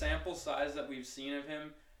from the sample size that we've seen of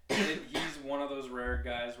him, he's one of those rare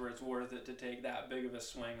guys where it's worth it to take that big of a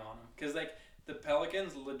swing on him. Because like the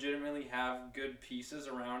Pelicans legitimately have good pieces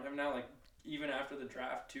around him now. Like even after the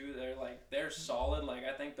draft too, they're solid. Like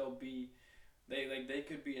I think they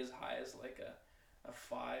could be as high as like a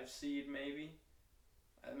 5 seed maybe.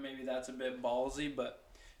 Maybe that's a bit ballsy,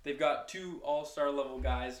 but they've got 2 all-star level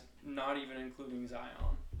guys, not even including Zion.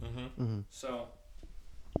 mm-hmm. So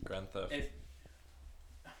Grand Theft. if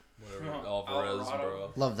Whatever. Oh, Alvarez, Alvarado.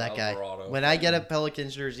 bro. Love that guy. Alvarado. When I get a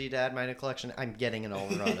Pelicans jersey to add my collection, I'm getting an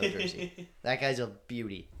Alvarado jersey. That guy's a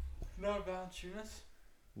beauty. not Valanciunas.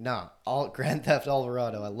 Nah, all Grand Theft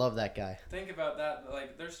Alvarado. I love that guy. Think about that.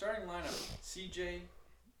 Like their starting lineup: CJ,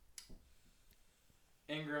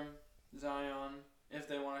 Ingram, Zion. If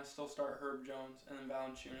they want to still start Herb Jones and then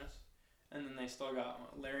Valanciunas, and then they still got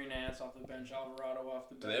Larry Nance off the bench, Alvarado off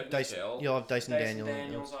the bench. Do they have Dyson, Mikal? you'll have Dyson Daniels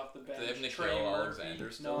Daniels. off the bench. Do they have Nickeil Trey Murphy.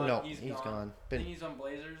 Alexander still? No, he's he's gone. I think he's on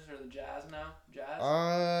Blazers or the Jazz now.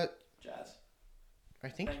 Jazz. Jazz. I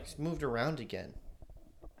think he's moved around again.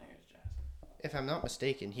 I think it's Jazz. If I'm not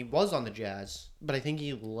mistaken, he was on the Jazz, but I think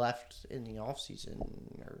he left in the offseason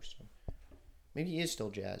or so. Maybe he is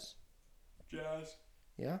still Jazz. Jazz.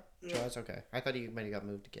 Yeah? Jazz, okay. I thought he might have got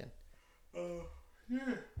moved again.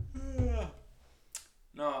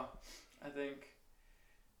 No, I think.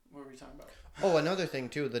 What were we talking about? Oh, another thing,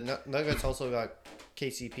 too. The Nuggets also got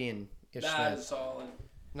KCP and Ish That Smith. is solid.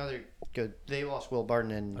 Another good. They lost Will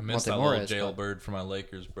Barton and I missed Monte that Morris. little but- jailbird for my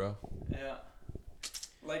Lakers, bro. Yeah.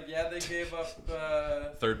 Like, yeah, they gave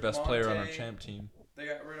up. Third best player on our Monte. champ team. They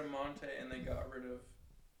got rid of Monte and they got rid of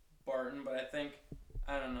Barton, but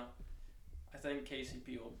I don't know. I think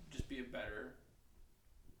KCP will just be a better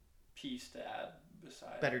piece to add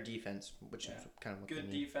beside. Better defense, which Yeah. is kind of what Good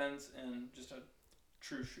they need. defense and just a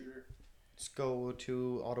true shooter. Let's go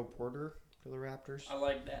to Otto Porter for the Raptors. I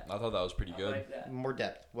like that. I thought that was pretty I good. like that. More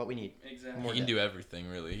depth, what we need. Exactly. More He can depth. do everything,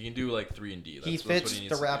 really. He can do like 3 and D. He That's fits what he the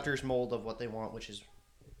needs to do. Raptors mold of what they want, which is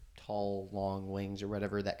tall, long wings or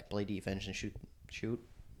whatever that can play defense and shoot.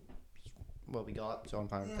 What we got, so I'm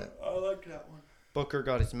fine with that. I like that one. Booker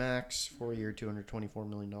got his max, 4 year, $224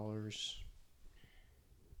 million.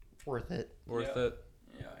 Worth it. Worth Yeah. it.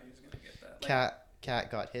 Yeah, he's gonna get that. Like,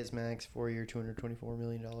 Cat got his max, 4 year, $224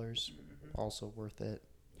 million. Also worth it.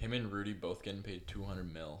 Him and Rudy both getting paid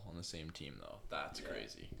 $200 million on the same team, though. That's Yeah.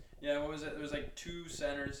 crazy. Yeah, what was it? There was like 2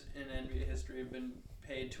 centers in NBA history have been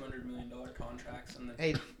paid $200 million contracts, and the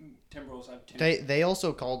Hey, Timberwolves have 2. They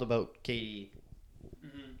also called about KD,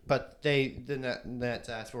 Mm-hmm. but the Nets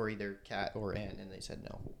asked for either Cat or Ant, and they said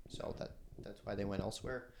no. So that's why they went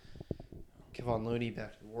elsewhere. Kevon Looney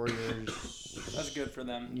back to the Warriors. That's good for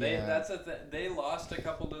them. Yeah. They lost a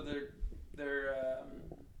couple of their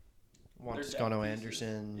Want Their Toscano depth pieces.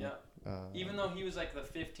 Anderson. yeah. Even though he was like the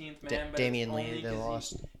 15th man, but Damian it's only Lee, they 'cause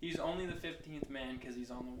lost. He's only the 15th man because he's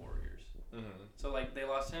on the Warriors. Mm-hmm. So like they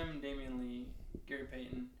lost him, Damian Lee, Gary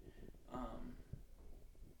Payton,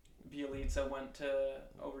 Bielitsa went to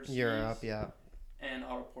overseas. Europe, yeah. And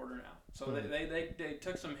Otto Porter now. So Mhm. they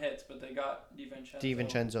took some hits, but they got DiVincenzo.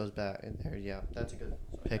 DiVincenzo's back in there, yeah. That's a good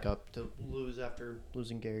So, yeah. pickup to lose after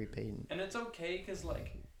losing Gary Payton. And it's okay because,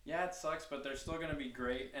 like, yeah, it sucks, but they're still going to be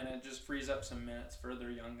great, and it just frees up some minutes for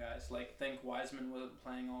their young guys. Like, think Wiseman wasn't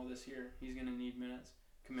playing all this year. He's going to need minutes.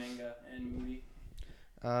 Kuminga and Moody.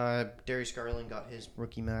 Darius Garland got his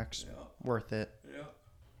rookie max. Yeah. Worth it. Yeah.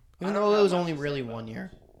 Even though it was only really 1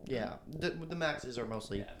 year. Yeah. The maxes are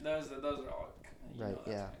mostly. Yeah, those are all. Right, that's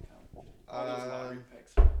yeah. gonna come. All those lottery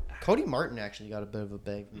picks. Cody Martin actually got a bit of a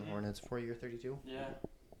bag from the Hornets. 4 year, 32. Yeah.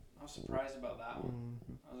 I was surprised about that one.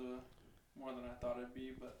 Mhm. That was more than I thought it'd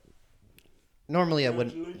be, but. Normally I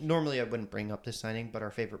Congratulations. wouldn't bring up this signing, but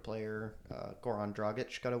our favorite player, Goran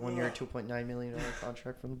Dragic, got a 1 year, $2.9 million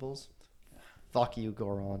contract from the Bulls. Fuck you,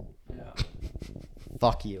 Goran. Yeah.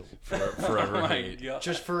 Fuck you. Forever Oh my hate. God.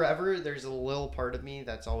 Just forever, there's a little part of me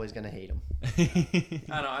that's always gonna hate him.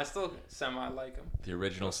 I know. I still semi like him. The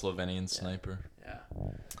original Slovenian sniper. Yeah.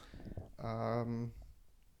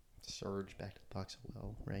 Surge back to the Bucks.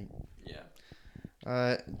 Well, right.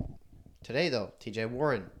 Yeah. Today though, T.J.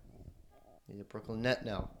 Warren He's a Brooklyn Net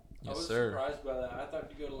now. I Yes, was sir. surprised by that. I thought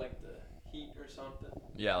you'd go to like the Heat or something.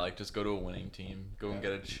 Yeah, like just go to a winning team. Go and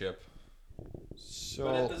get a chip. But at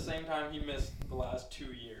So, the same time, he missed the last 2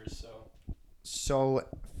 years, so.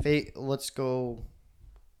 let's go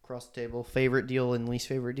across the table. Favorite deal and least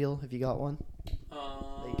favorite deal. Have you got one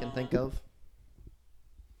that you can think of?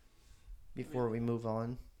 Before we move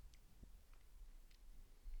on,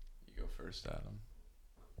 You go first, Adam.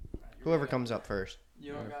 whoever comes up first.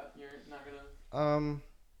 You're not gonna.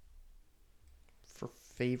 For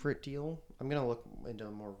favorite deal, I'm gonna look into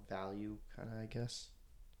more value, kind of, I guess.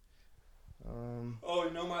 Oh,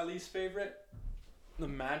 you know my least favorite? The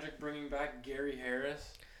Magic bringing back Gary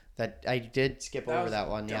Harris. That I did skip over was that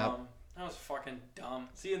one. Yeah, dumb. That was fucking dumb.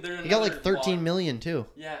 See, they're he got like another 13 log- million too.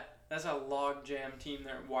 Yeah, that's a log jam team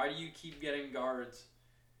there. Why do you keep getting guards?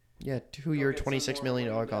 Yeah, Go 2-year, get some $26 more million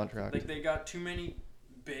running backs. contract. Like, they got too many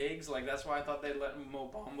bigs. Like, that's why I thought they'd let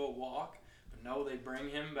Mo Bamba walk. But no, they bring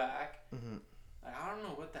him back. Mhm. Like, I don't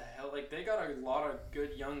know what the hell. Like, they got a lot of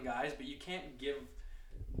good young guys, but you can't give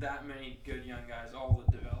that many good young guys all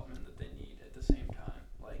the development that they need at the same time.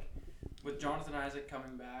 Like, with Jonathan Isaac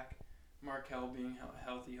coming back, Markel being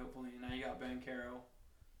healthy, hopefully, and now you got Ben Caro.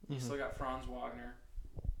 You Mhm. still got Franz Wagner,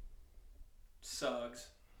 Suggs,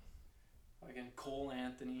 again Cole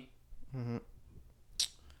Anthony. hmm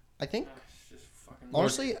I think It's just fucking.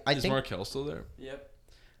 honestly, Is Markel still there? Yep.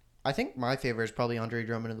 I think my favorite is probably Andre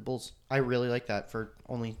Drummond of the Bulls. I really like that for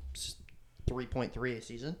only 3.3 a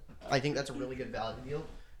season. I think that's a really good value deal.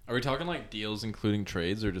 Are we talking like deals including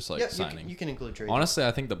trades or just like Yeah, signing? you can include trades. Honestly,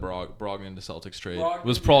 I think the Brogdon to Celtics trade Brogdon,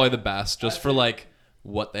 was probably yeah. the best, just I for think- like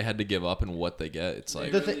what they had to give up and what they get. It's They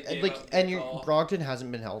like the really thing, gave like, up and the your call. Brogdon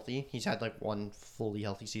hasn't been healthy. He's had like one fully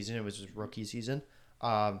healthy season. It was his rookie season.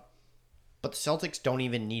 But the Celtics don't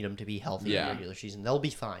even need him to be healthy in Yeah. the regular season. They'll be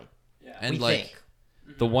fine. Yeah. And we like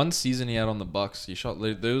think. the one season he had on the Bucks, he shot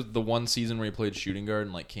like, there was the one season where he played shooting guard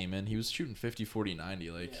and like came in, he was shooting 50, 40, 90.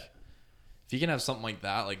 Like Yeah. if you can have something like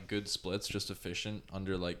that, like good splits, just efficient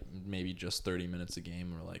under like maybe just 30 minutes a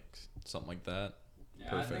game or like something like that. Yeah,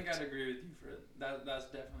 I think Perfect. I'd agree with you for that. That's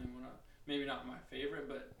definitely one of maybe not my favorite,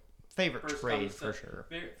 but Favorite First trade comes for to- sure.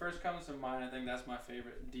 first comes to mind. I think that's my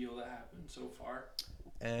favorite deal that happened so far.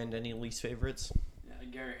 And any least favorites? Yeah,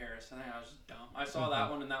 Gary Harris. I think I was just dumb. I saw that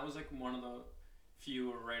one, and that was like one of the few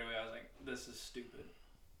where right away I was like, "This is stupid."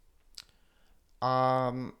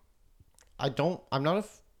 I'm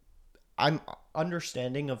I'm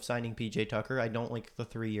understanding of signing PJ Tucker. I don't like the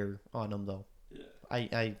 3-year on him though.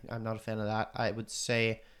 Yeah. I'm not a fan of that. I would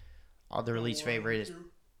say other least favorite is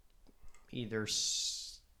either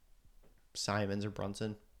Simons or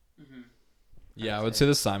Brunson. Mm-hmm. Yeah, I would say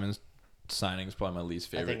the Simons signing is probably my least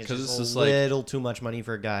I favorite think it's because just it's a just like little too much money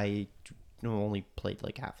for a guy who only played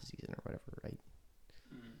like half a season or whatever, right?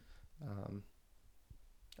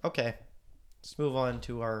 Okay, let's move on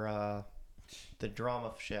to our the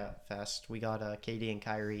drama fest. We got KD and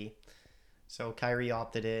Kyrie. So Kyrie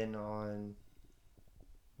opted in on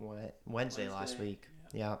Wednesday last Wednesday, week.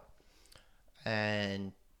 Yeah.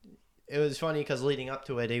 And it was funny because leading up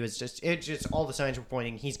to it, it's just all the signs were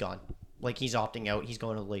pointing he's gone. Like he's opting out. He's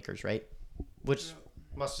going to the Lakers, right? Which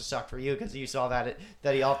must have sucked for you because you saw that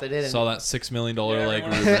he opted in. And, saw that $6 million Yeah, like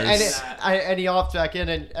everyone- reverse. and he opted back in,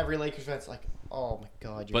 and every Lakers fan's like, "Oh my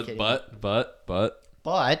God, you're kidding me." But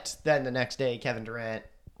Then the next day, Kevin Durant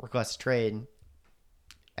requests a trade,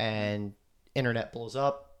 and internet blows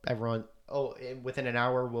up. Everyone, within an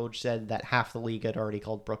hour, Woj said that half the league had already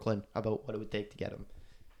called Brooklyn about what it would take to get him.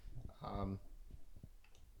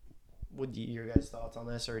 What your guys' thoughts on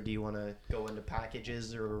this, or do you want to go into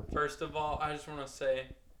packages or? First of all, I just want to say,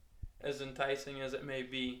 as enticing as it may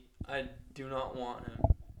be, I do not want him.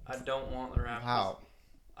 I don't want the Raptors. Wow.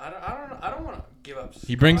 I don't want to give up.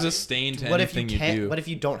 he brings a Scottie. stain to What if you anything can't? do. What if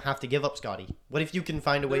you don't have to give up Scotty? What if you can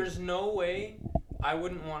find a way? There's no way. I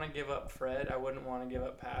wouldn't want to give up Fred. I wouldn't want to give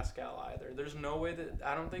up Pascal either. There's no way that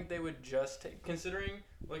I don't think they would just take. Considering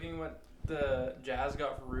looking what the Jazz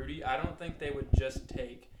got for Rudy, I don't think they would just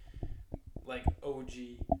take like OG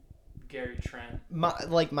Gary Trent.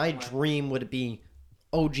 My dream would be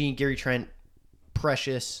OG, Gary Trent,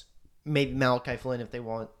 Precious, maybe Malachi Flynn if they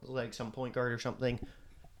want like some point guard or something,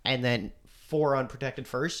 and then 4 unprotected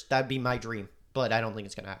first. That'd be my dream, but I don't think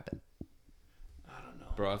it's gonna happen. I don't know.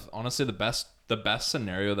 Bro, honestly, the best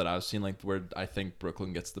scenario that I've seen, like where I think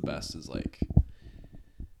Brooklyn gets the best, is like,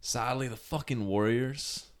 sadly, the fucking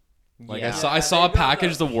Warriors. Like Yeah. I saw a they got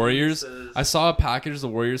package the Warriors. pieces. I saw a package the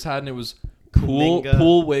Warriors had, and it was Kuminga.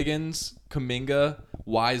 Poole, Wiggins, Kuminga,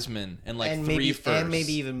 Wiseman, and like and 3 maybe firsts. and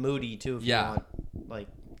maybe even Moody too if Yeah. you want. Like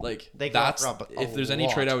Like They can that's offer up a if there's any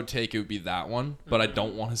trade lot. I would take, it would be that one. But I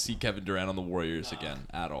don't want to see Kevin Durant on the Warriors again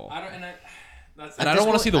at all. That's And At I this don't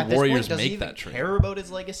wanna point- see the at this Warriors does he make even that trade. Care about his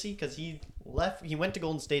legacy because he left. He went to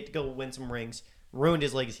Golden State to go win some rings. Ruined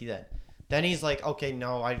his legacy then. Then he's like, okay,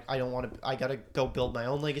 no, I don't want to. I gotta go build my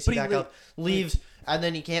own legacy But he back le- up. Leaves, and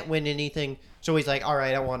then he can't win anything. So he's like, all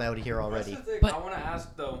right, I want out of here already. That's the thing. But- I want to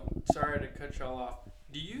ask though. Sorry to cut y'all off.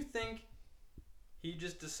 Do you think he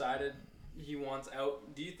just decided he wants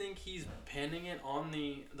out? Do you think he's pinning it on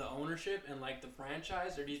the ownership and like the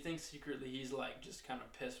franchise, or do you think secretly he's like just kind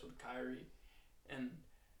of pissed with Kyrie and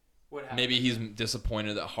what happened? Maybe he's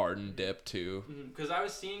disappointed that Harden dipped too. Because I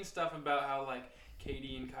was seeing stuff about how like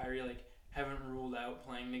KD and Kyrie like haven't ruled out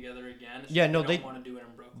playing together again. It's Yeah, just no, they they- don't want to do it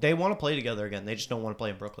in Brooklyn. They want to play together again. They just don't want to play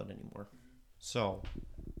in Brooklyn anymore. So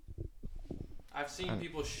I've seen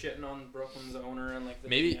people shitting on Brooklyn's owner and like the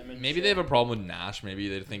Maybe GM and maybe shit. they have a problem with Nash. Maybe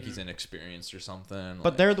they think he's inexperienced or something.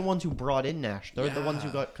 But they're the ones who brought in Nash. They're the ones who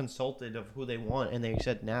Yeah. got consulted of who they want, and they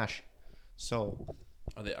said Nash. So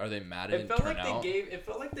are they mad it It didn't felt turn like out? it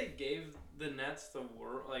felt like they gave the Nets the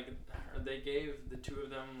world, like, or they gave the two of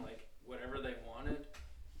them like whatever they wanted,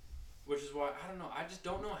 which is why I don't know. I just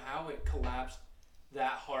don't know how it collapsed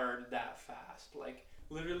that hard that fast. Like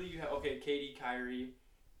literally, you have KD, Kyrie,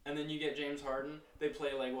 and then you get James Harden. They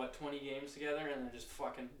play like 20 games together, and it just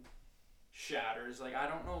fucking shatters. Like I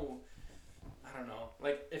don't know.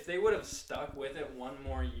 Like if they would have stuck with it one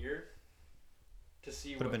more year to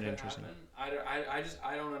see Would've what been could interesting. happen.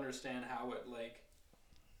 I don't understand how it like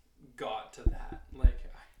got to that. Like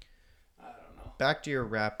I don't know. back to your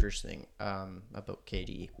Raptors thing about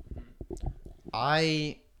KD.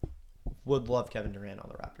 I would love Kevin Durant on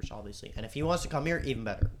the Raptors, obviously, and if he wants to come here, even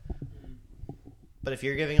better. But if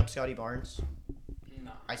you're giving up Scotty Barnes,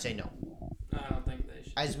 No, I say no. I don't think they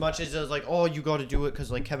should. As much as it's like, oh, you got to do it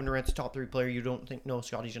because like Kevin Durant's a top 3 player, you don't think no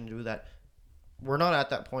Scotty's gonna do that. We're not at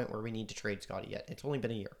that point where we need to trade Scotty yet. It's only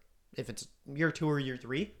been a year. If it's year 2 or year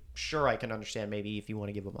 3, sure, I can understand maybe if you want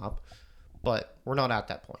to give him up, but we're not at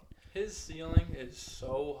that point. His ceiling is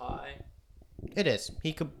so high. It is.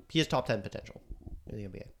 He has top 10 potential in the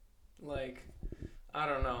NBA. Like I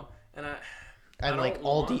don't know, and I And don't like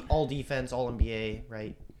all defense, all NBA,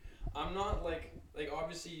 right? I'm not like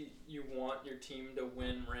obviously you want your team to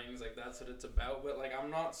win rings, like that's what it's about. But like I'm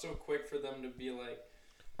not so quick for them to be like.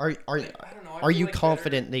 Are Like, I don't know. I are feel you like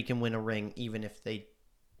confident they can win a ring even if they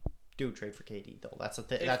do trade for KD though? That's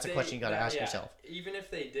a question you got to ask yourself. Even if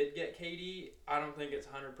they did get KD, I don't think it's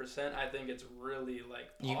 100%. I think it's really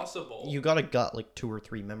like possible. You got to gut like 2 or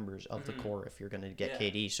 3 members of the Mhm. core if you're going to get Yeah.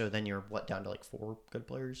 KD. So then you're down to like 4 good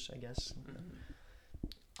players, I guess. Mhm.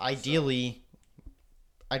 Ideally,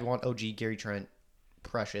 I'd want OG, Gary Trent,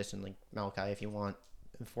 Precious, and like Malachi if you want,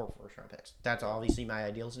 and 4 first-round picks. That's obviously my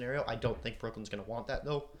ideal scenario. I don't think Brooklyn's going to want that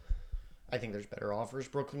though. I think there's better offers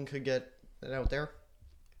Brooklyn could get out there.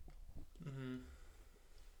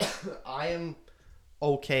 I am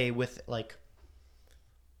okay with like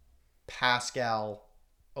Pascal,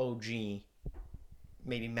 OG,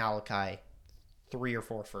 maybe Malachi, 3 or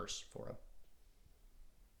 4 firsts for him.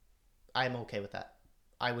 I'm okay with that.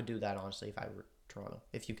 I would do that honestly if I were Toronto.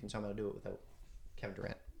 If you can somehow do it without Kevin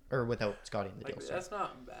Durant or without Scotty in the Like deal. So. that's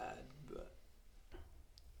not bad, but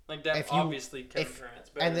like that If you- obviously Kevin Durant's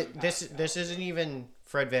better. And than this Pascal. isn't even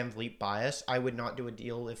Fred VanVleet bias. I would not do a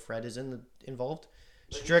deal if Fred is involved,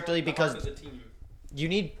 Like, strictly he's the heart because of the team. you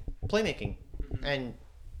need playmaking, Mhm. and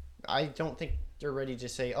I don't think they're ready to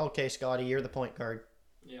say, "Okay, Scotty, you're the point guard."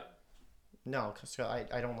 Yeah. No, because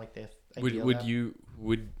I don't like the Would idea of would that. you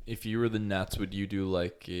if you were the Nets, would you do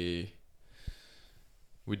like a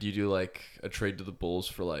trade to the Bulls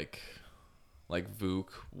for like Vuk,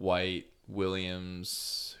 White,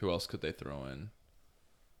 Williams? Who else could they throw in?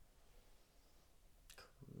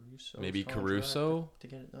 Caruso's Maybe contract Caruso? to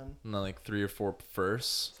get it done? And then like 3 or 4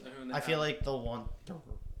 firsts. So who they I feel have? like they'll want.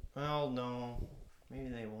 Well, no, maybe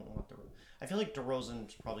they won't want the. I feel like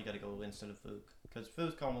DeRozan's probably got to go instead of Vuk because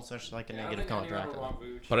Vuk almost such like a Yeah, I don't negative think anyone contract.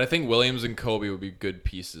 would want Vooch. But I think Williams and Kobe would be good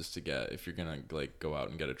pieces to get if you're gonna like go out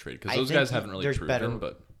and get a trade because I those think guys haven't really there's proven. better-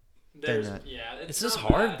 But There's, that. yeah, it's just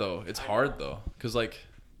not hard bad. though. It's I hard know. though because like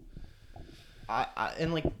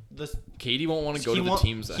And like this. Katie won't want to go He to the want-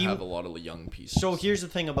 teams that he- have a lot of young pieces. So here's the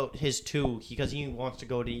thing about his two, because he wants to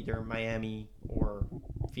go to either Miami or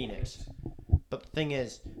Phoenix. But the thing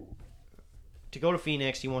is, to go to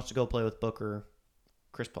Phoenix, he wants to go play with Booker,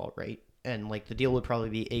 Chris Paul, right? And like the deal would probably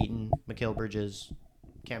be Ayton, Mikal Bridges,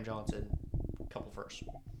 Cam Johnson, a couple first,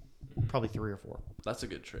 probably 3 or 4. That's a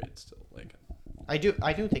good trade still. Like I do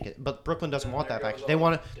think it, but Brooklyn doesn't And want there that back. goes They all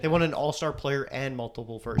want the they want an all-star player and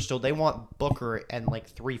multiple firsts. So they want Booker and like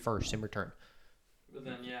 3 firsts in return. But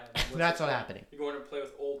then, yeah. That's not happening. You're going to play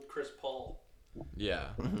with old Chris Paul. Yeah.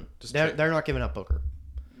 Just They're not giving up Booker.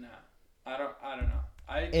 Nah. I don't know.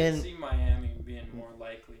 I can And- see Miami being more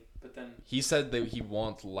likely, but then He said that he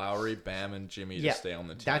wants Lowry, Bam, and Jimmy Yeah, to stay on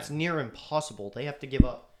the team. That's near impossible. They have to give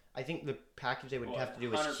up. I think the package they would Well, have to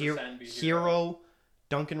do is 100% be Hero,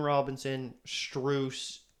 Duncan Robinson,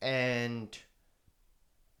 Struess, and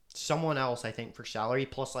someone else, I think, for salary.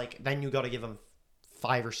 Plus, like, then you got to give them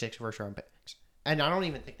 5 or 6 first-round picks. And I don't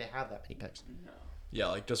even think they have that many picks. no. Yeah,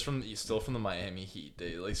 like just still from the Miami Heat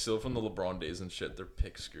days, like still from the LeBron days and shit. Their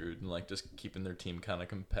pick screwed, and like just keeping their team kind of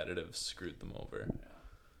competitive screwed them over.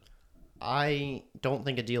 I don't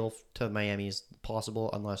think a deal to Miami is possible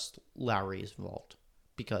unless Lowry is involved,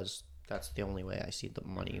 because that's the only way I see the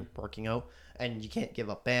money working out. And you can't give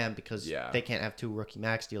up Bam because they can't have 2 rookie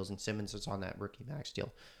max deals, and Simmons is on that rookie max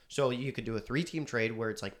deal. So you could do a 3-team trade where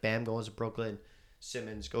it's like Bam goes to Brooklyn,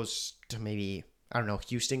 Simmons goes to maybe, I don't know,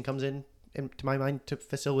 Houston comes in to my mind, to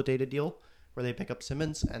facilitate a deal where they pick up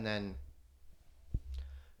Simmons, and then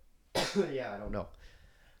yeah, I don't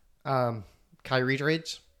know. Kyrie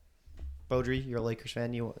trades. Beaudry, you're a Lakers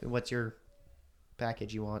fan. What's your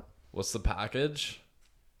package you want? What's the package?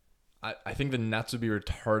 I think the Nets would be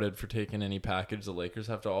retarded for taking any package the Lakers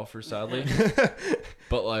have to offer, sadly.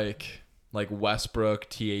 But like Westbrook,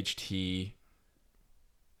 THT,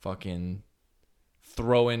 fucking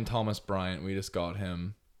throw in Thomas Bryant. We just got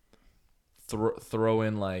him. Throw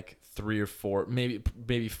in like 3 or 4,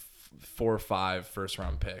 maybe 4 or 5 first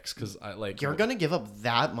round picks, because I like. You're gonna give up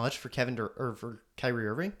that much for for Kyrie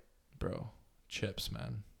Irving, bro. Chips,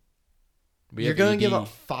 man. You're gonna give up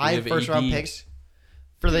 5 first round picks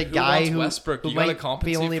for the guy who Westbrook. who You gotta might be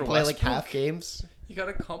compensate only for play like Westbrook. half games You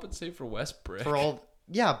gotta compensate for Westbrook. for all.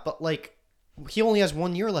 Yeah, but like he only has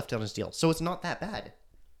 1 year left on his deal, so it's not that bad.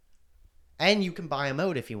 And you can buy him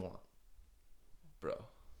out if you want. Bro.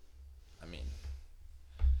 I mean,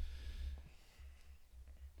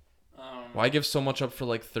 why give so much up for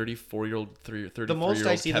like 34-year-old, 33-year-old The most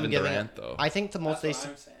I see Kevin them giving, Durant though? I think the most That's they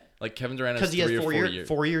what I'm saying. Like Kevin Durant has because he has 3 or 4 4 years, years.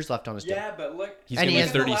 4 years left on his deal, Yeah, but look. He's And gonna he be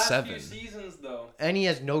has- The 37. last few seasons, though. and he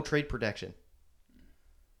has no trade protection.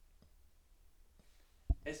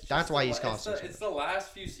 It's just That's why he's it's the- costing so It's the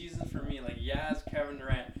last few seasons for me. Like, yeah, it's Kevin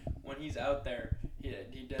Durant. When he's out there, he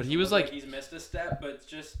doesn't But he was look like- he's missed a step. But it's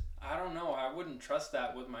just, I don't know. I wouldn't trust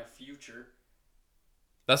that with my future.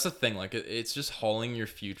 That's the thing. Like it's just hauling your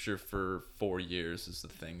future for 4 years is the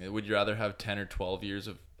thing. Would you rather have 10 or 12 years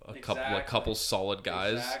of a couple solid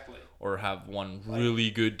guys, Exactly. or have one really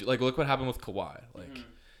good? Like look what happened with Kawhi. Like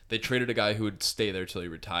they traded a guy who would stay there till he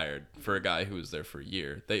retired for a guy who was there for a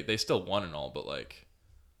year. They still won and all, but like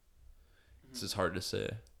it's just hard to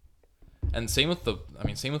say. And same with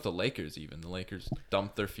the Lakers. Even the Lakers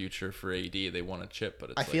dumped their future for AD. They won a chip,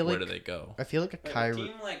 but it's I feel where like- do they go? I feel like a But a Kyrie.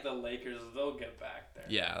 team like the Lakers, they'll get back there.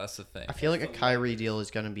 Yeah, that's the thing. I feel like a That's the Kyrie deal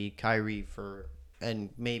is going to be Kyrie and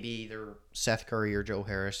maybe either Seth Curry or Joe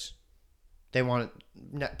Harris.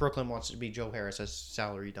 Brooklyn wants to be Joe Harris as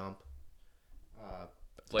salary dump.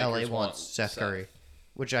 LA Lakers want wants Seth Curry,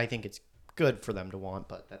 which I think it's good for them to want,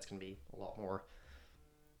 but that's going to be a lot more.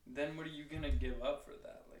 Then what are you gonna give up for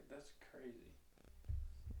that? Like, that's crazy.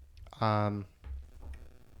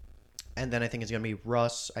 And then I think it's going to be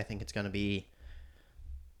Russ. I think it's going to be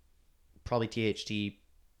probably THT,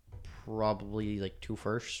 probably like 2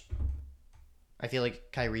 firsts. I feel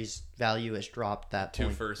like Kyrie's value has dropped that 2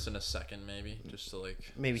 point. firsts and a second, maybe, just to like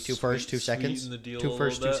Maybe 2 firsts, 2 seconds. sweeten the deal 2 a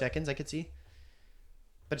firsts, little 2 bit. seconds, I could see.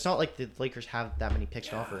 But it's not like the Lakers have that many picks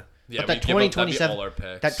to offer. Yeah, but that we give up- that'd be 2027 all our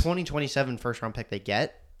picks. that 2027 first round pick they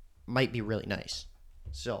get might be really nice.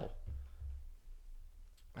 So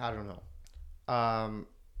I don't know.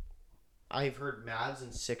 I've heard Mavs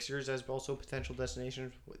and Sixers as also potential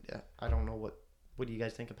destinations. I don't know what do you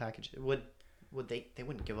guys think of package? Would they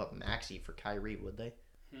wouldn't give up Maxey for Kyrie, would they?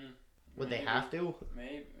 Would they have to?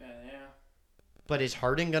 Maybe, yeah. But is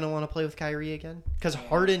Harden gonna want to play with Kyrie again? Because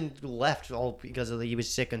Harden left all because he was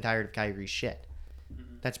sick and tired of Kyrie's shit.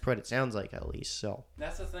 That's what it sounds like, at least. So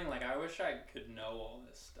That's the thing. Like, I wish I could know all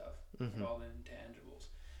this stuff, like all the intangibles,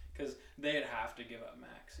 because they'd have to give up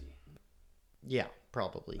Maxey. yeah,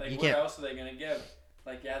 probably. Like, You what can't. else are they gonna give?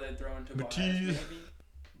 Like, yeah, they'd throw in Tobias maybe,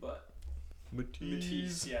 but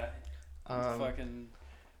Matisse, yeah, fucking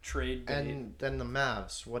trade bait. And then the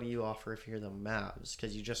Mavs. What do you offer if you're the Mavs?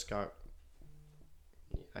 Because you just got.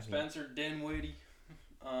 Spencer Dinwiddie.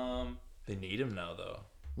 They need him now, though.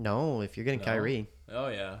 No, if you're getting No. Kyrie. Oh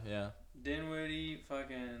yeah. Dinwiddie,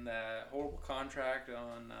 fucking that horrible contract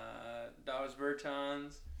on Davis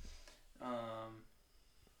Bertans.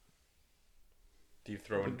 Do you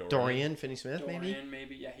throw in Dorian Finney-Smith, maybe? Dorian,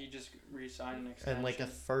 maybe. Yeah, he just re-signed an extension. And like a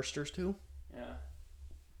first or two? Yeah.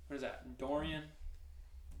 What is that? Dorian,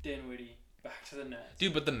 Dinwiddie, back to the Nets.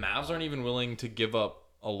 Dude, but the Mavs aren't even willing to give up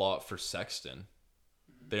a lot for Sexton.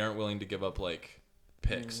 They aren't willing to give up like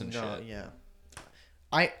picks and shit. Yeah.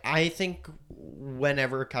 I think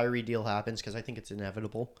whenever a Kyrie deal happens, because I think it's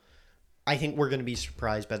inevitable, I think we're going to be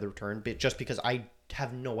surprised by the return, but just because I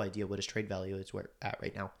have no idea what his trade value is at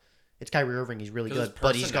right now. It's Kyrie Irving. He's really 'Cause good, his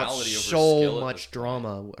but he's got personality over so skill at much this point.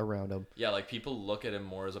 drama around him. Yeah, like people look at him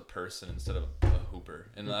more as a person instead of a hooper,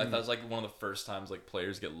 and that's like one of the first times like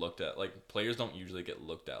players get looked at. Like players don't usually get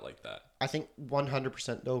looked at like that. I think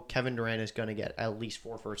 100% though, Kevin Durant is going to get at least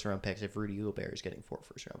 4 first-round picks if Rudy Gobert is getting 4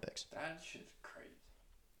 first-round picks. That shit's crazy.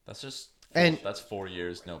 That's just And that's 4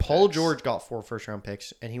 years. No, Paul picks. George got 4 first-round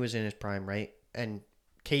picks, and he was in his prime, right? And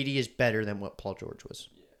KD is better than what Paul George was.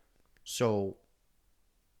 Yeah. So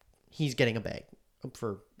he's getting a bag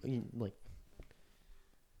for like.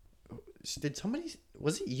 Did somebody?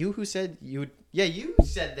 Was it you who said you would? Yeah, you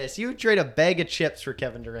said this. You would trade a bag of chips for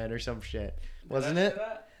Kevin Durant or some shit, wasn't Did I it? say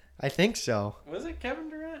that? I think so. Was it Kevin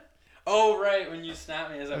Durant? Oh, right. When you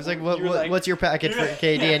snapped me. I was like, what's your package for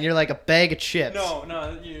KD? And you're like, a bag of chips.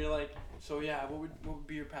 No. You're like, so yeah, what would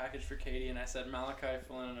be your package for KD? And I said Malachi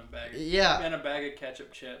Flynn and a bag. Yeah. And a bag of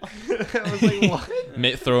ketchup chips. I was like, what?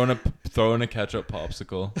 Throw in a ketchup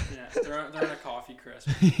popsicle. Yeah, they're in a coffee crisp.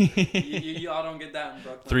 Y'all don't get that in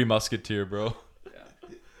Brooklyn. 3 Musketeer, bro.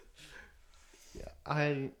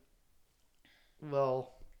 Yeah.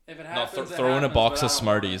 Well, If it No, happens, throw in a happens, box but of I don't want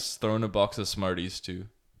Smarties. Throw in a box of Smarties too.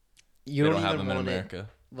 you They don't don't have even them in want it. America.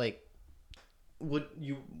 Like, would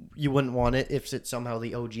you wouldn't want it if it's somehow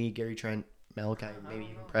the OG Gary Trent, Malachi, maybe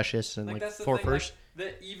even Precious, and Like like that's the 4 thing, first. Like,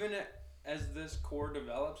 that even as this core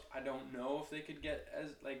develops, I don't know if they could get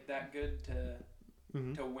as like that good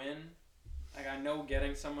to win. Like I know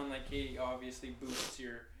getting someone like Katie obviously boosts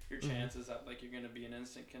your chances up, like you're gonna be an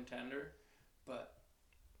instant contender, but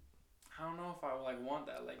I don't know if I like want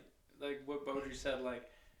that. Like what Beaudry said, like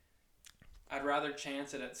I'd rather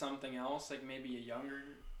chance it at something else, like maybe a younger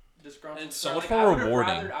disgruntled. It's so star. much Like, more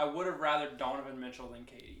rewarding. I would have rather Donovan Mitchell than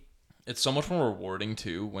Katie. It's so much more rewarding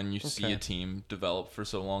too when you see Okay. a team develop for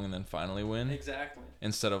so long and then finally win, Exactly.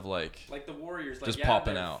 instead of like. Like the Warriors, like Just yeah,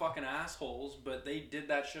 popping they're out. fucking assholes, but they did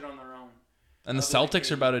that shit on their own. And the Other than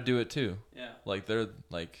Celtics are about to do it too. Yeah. Like they're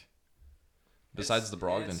like. Besides the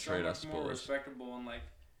Brogdon it's trade, so I much more suppose. respectable and like,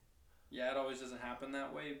 yeah, it always doesn't happen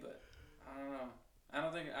that way, but I don't know. I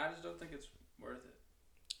just don't think it's worth it.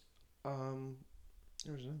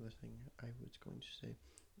 There was another thing I was going to say.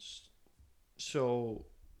 So,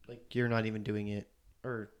 like, you're not even doing it,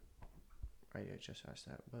 or I just asked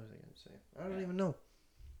that. What was I going to say? I don't even know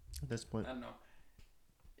at this point. I don't know.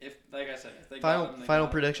 If like I said, if they Final got them, they final got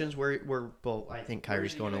them. predictions. We're both. I think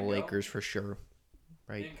Kyrie's he going to gonna go? Lakers for sure. You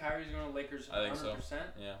Right. think Kyrie's going to Lakers 100%? I think so.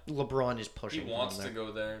 Yeah. LeBron is He pushing. wants him to there.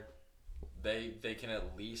 go there. They can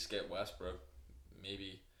at least get Westbrook.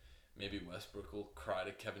 Maybe Westbrook will cry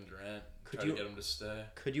to Kevin Durant, try you- to get him to stay.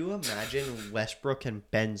 Could you imagine Westbrook and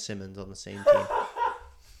Ben Simmons on the same team?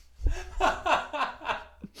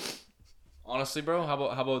 Honestly, bro, how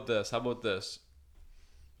about this?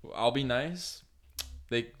 I'll be nice.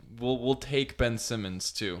 We'll take Ben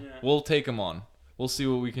Simmons too. Yeah. We'll take him on. We'll see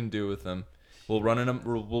what we can do with him. We'll run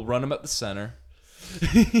him at the center.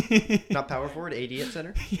 Not power forward, AD at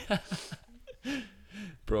center.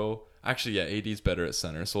 Bro, actually, yeah, AD's better at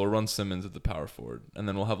center, so we'll run Simmons at the power forward, and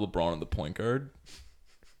then we'll have LeBron at the point guard.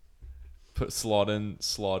 Slot in,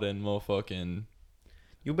 motherfucking.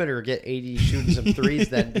 You better get AD shooting some threes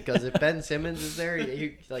then, because if Ben Simmons is there,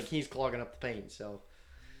 he's clogging up the paint. So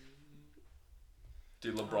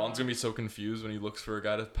Dude, LeBron's gonna be so confused when he looks for a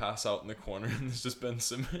guy to pass out in the corner, and it's just Ben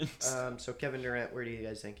Simmons. so Kevin Durant, where do you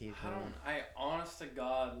guys think he's going? I honest to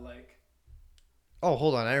God, like, Oh,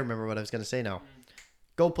 hold on, I remember what I was gonna say now.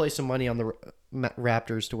 Go play some money on the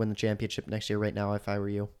Raptors to win the championship next year. Right now, if I were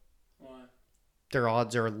you, what? their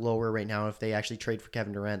odds are lower right now. If they actually trade for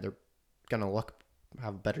Kevin Durant, they're gonna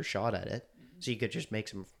have a better shot at it. So you could just make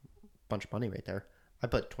some bunch of money right there. I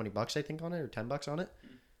put $20 I think on it, or $10 on it.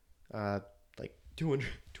 Like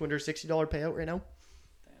 $260 payout right now.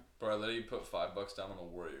 Bro, I let you put $5 down on the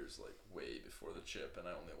Warriors like way before the chip, and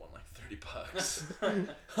I only won like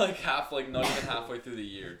 $30. Like not even halfway through the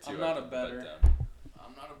year too. I'm not I a put that bettor. down.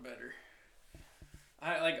 I'm not a better.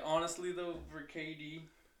 I like honestly though for KD.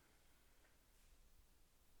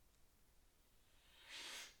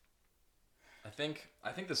 I think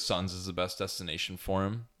the Suns is the best destination for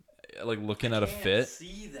him. Like looking I at a can't fit.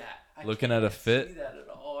 See that. I Looking at a can't fit. See that at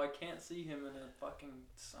all. I can't see him in a fucking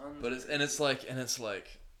Suns. But it's like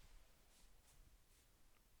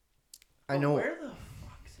I know. Where the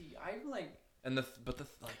fuck's he? I'm like. And like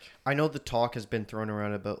I know the talk has been thrown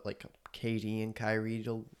around about like KD and Kyrie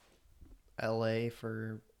to LA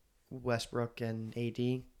for Westbrook and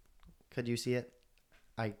AD. Could you see it?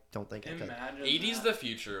 I don't think I could. Imagine. AD's that. the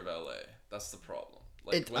future of LA. That's the problem.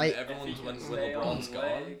 Like It- when I- everyone's If he when can stay on LeBron's his gone,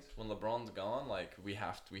 legs. when LeBron's gone, like we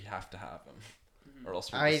have to have him, Mm-hmm. or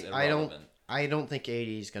else we're just irrelevant. I don't think AD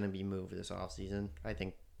is going to be moved this offseason. I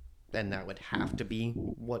think then that would have to be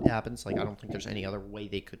what happens. Like I don't think there's any other way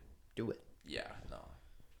they could do it. Yeah, no.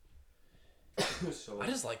 So I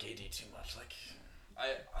just like AD too much. Like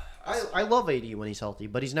I love AD when he's healthy,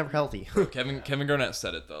 but he's never healthy. Kevin Garnett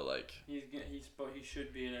said it though. Like He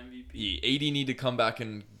should be an MVP. AD need to come back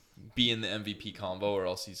and be in the MVP combo, or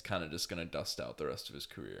else he's kind of just gonna dust out the rest of his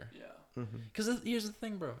career. Yeah. Because here's the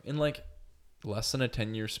thing, bro. In like less than a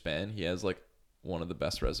 10-year span, he has like one of the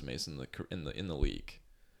best resumes in the league.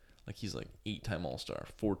 Like he's like 8-time All-Star,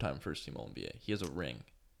 4-time first-team All-NBA. He has a ring.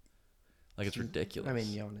 Like it's ridiculous. I mean,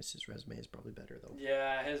 Giannis's resume is probably better though.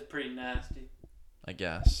 Yeah, his pretty nasty. I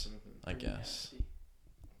guess. I Pretty guess. nasty.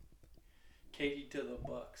 Katie to the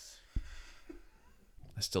Bucks.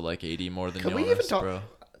 I still like AD more than Can Giannis, we even talk- bro.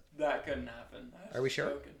 That couldn't happen. I was Are we sure?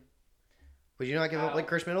 joking. Would you not give up How? like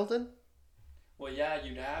Chris Middleton? Well, yeah,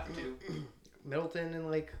 you'd have to. Middleton and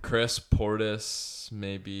like Chris Portis,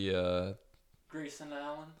 maybe Grayson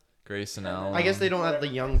Allen. Grayson And then- Allen. I guess they don't have the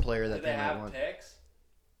young player Do that they they might have want. picks?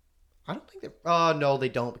 I don't think they. Oh no, they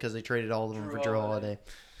don't because they traded all of them Drew for Drew Holiday.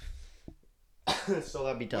 Holiday. So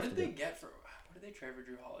that'd be tough What to did they do. get for? What did they trade for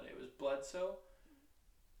Drew Holiday? It was Bledsoe.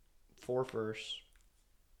 4 firsts.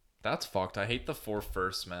 That's fucked. I hate the 4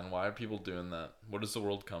 firsts, man. Why are people doing that? What does the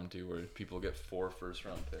world come to where people get 4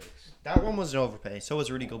 first-round picks? That one was an overpay. So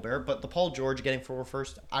was Rudy Gobert, but the Paul George getting 4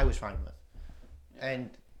 first, I was fine with. Yeah.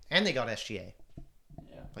 And they got SGA.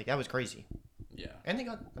 Yeah. Like that was crazy. Yeah. And they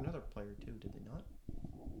got another player too, did they not?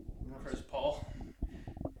 Chris Paul.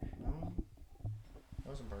 No, I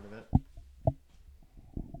wasn't part of it.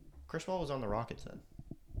 Chris Paul was on the Rockets then.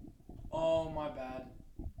 Oh, my bad.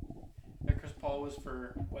 Yeah, Chris Paul was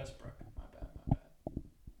for Westbrook. My bad.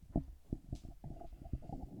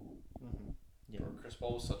 Yeah. Chris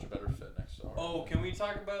Paul was such a better fit next to Harden. Oh, can we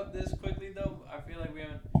talk about this quickly though? I feel like we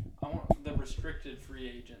haven't. I want the restricted free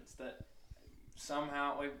agents that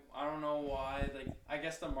somehow, like, I don't know why. Like, I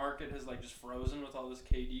guess the market has like just frozen with all this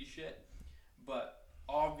KD shit, but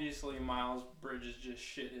obviously Miles Bridges just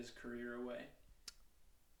shit his career away.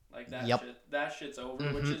 Like that Yep. shit. That shit's over.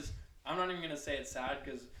 Which is, I'm not even gonna say it's sad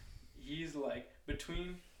because he's like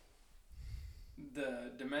between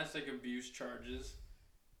the domestic abuse charges,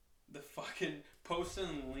 the fucking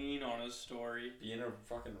posting lean on his story. Being a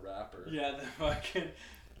fucking rapper. Yeah,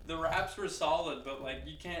 the raps were solid, but like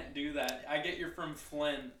you can't do that. I get you're from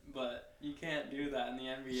Flint, but you can't do that in the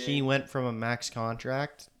NBA. He went from a max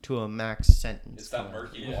contract to a max sentence. It's that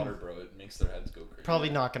murky water, bro. It makes their heads go crazy. Probably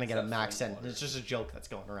not going to It's get a that max Flint sentence. water. It's just a joke that's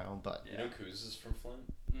going around, but You know Kuz is from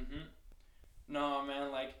Flint? Mm-hmm. No,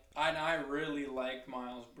 man, like I really like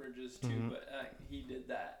Miles Bridges too, but he did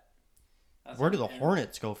that. That's where do the on him.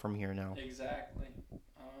 Hornets go from here now? Exactly.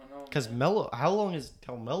 I don't know. Because man. Melo, how long is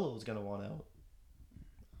till Melo is going to want out?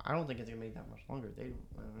 I don't think it's going to make that much longer. I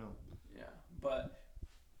don't know. Yeah, but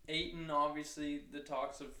Ayton, obviously, the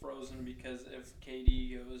talks have frozen because if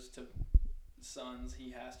KD goes to Suns, he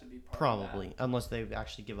has to be part Probably, of that. unless they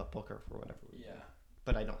actually give up Booker for whatever reason. Yeah,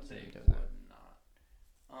 But I don't see they them doing would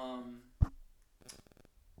that. not.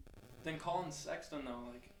 Then Colin Sexton, though,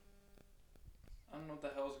 like, I don't know what the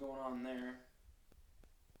hell's going on there.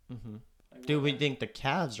 Mm-hmm. Like, Do what we the- think the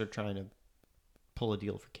Cavs are trying to pull a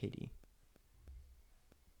deal for KD?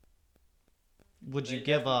 Would they you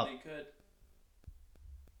give up definitely could.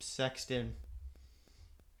 Sexton,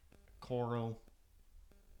 Coro?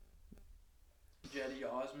 Jetty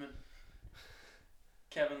Osman,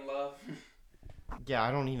 Kevin Love. Yeah, I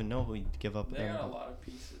don't even know who he'd give up. They them. got a lot of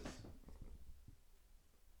pieces.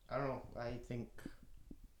 I don't know. I think.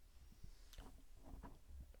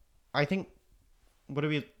 What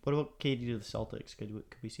about KD to the Celtics? Could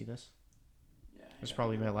we see this? Yeah, That's yeah,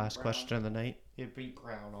 probably my last Brown. question of the night. It'd be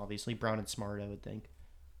Brown, obviously. Brown and Smart, I would think.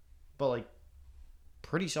 But like,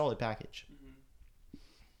 pretty solid package. Mhm.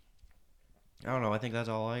 I don't know. I think that's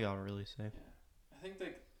all I gotta really say. Yeah, I think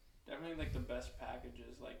like definitely like the best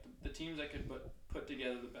packages, like the teams that could put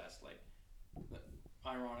together the best, like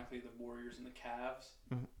ironically the Warriors and the Cavs,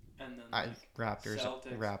 Mhm. and then I like, Raptors.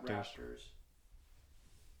 Celtics, Raptors.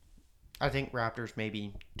 I think Raptors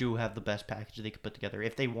maybe do have the best package they could put together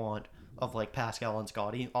if they want of like Pascal and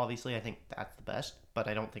Scotty. Obviously, I think that's the best, but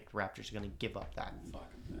I don't think the Raptors are gonna give up that.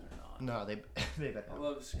 Fucking better not. No, they better I not.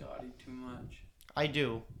 love Scotty too much. I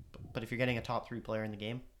do, but if you're getting a top 3 player in the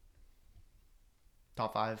game,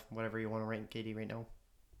 top 5, whatever you want to rank KD right now.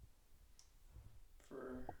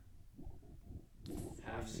 For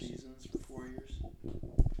half seasons, for 4 years.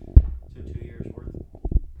 So 2 years worth.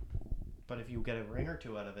 But if you get a ring or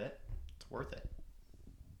 2 out of it, it's worth it.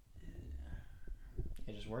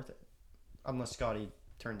 It is worth it. Unless Scotty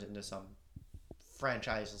turns into some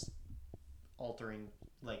franchise-altering,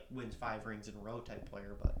 like, wins 5 rings in a row type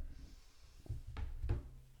player, but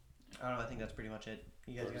I don't know, I think that's pretty much it.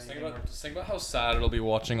 You guys got Just anything more? think about how sad it'll be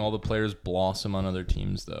watching all the players blossom on other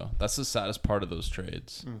teams, though. That's the saddest part of those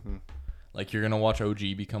trades. Mm-hmm. Like, you're going to watch OG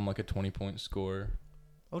become like a 20-point scorer.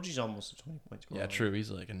 OG's almost a 20-point scorer. Yeah, true. He's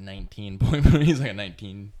like a 19-point. He's like a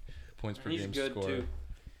 19 points per He's game good scorer. too.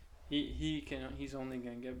 He's only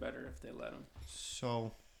gonna get better if they let him.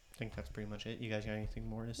 So, I think that's pretty much it. You guys got anything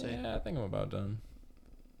more to say? Yeah, I think I'm about done.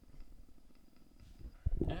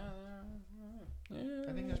 Yeah.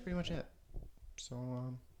 I think that's pretty much it.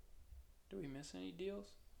 So, Do we miss any deals?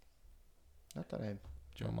 not that I...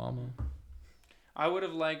 Joe Mama. I would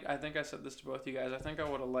have liked. I think I said this to both you guys. I think I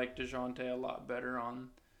would have liked DeJounte a lot better on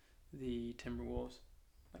the Timberwolves.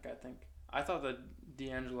 I thought that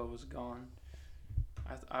D'Angelo was gone.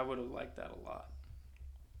 I would have liked that a lot.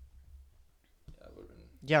 Yeah, would have been.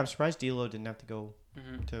 Yeah, I'm surprised D'Lo didn't have to go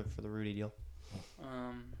Mm-hmm. for the Rudy deal.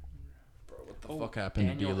 Bro, what the fuck happened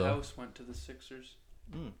to Daniel D'Lo? House went to the Sixers.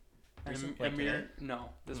 Mm. And Recent play Amir, today? no,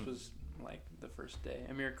 this Hmm. was like the first day.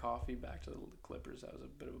 Amir Coffey back to the Clippers. That was a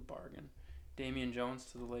bit of a bargain. Damian Jones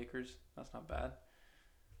to the Lakers. That's not bad.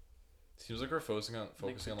 Seems like we're focusing on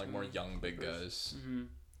like more young big Clippers. guys. Mm-hmm.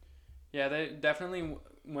 Yeah, they definitely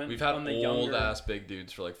went. We've had on the old younger, ass big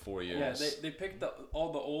dudes for like 4 years. Yeah, they picked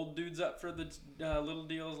all the old dudes up for the little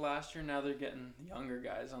deals last year. Now they're getting younger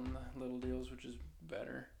guys on the little deals, which is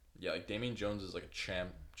better. Yeah, like Damian Jones is like a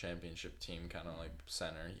championship team kind of like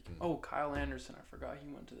center. He can. Oh, Kyle Anderson. I forgot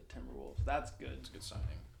he went to the Timberwolves. That's good. It's a good signing.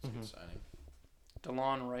 It's a good signing.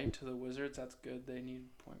 DeLon Wright to the Wizards. That's good. They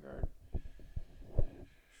need point guard.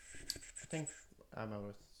 I think I'm out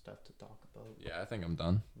of stuff to talk about. Yeah, I think I'm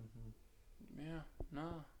done. Yeah,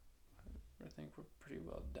 no. I think we're pretty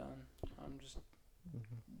well done. I'm just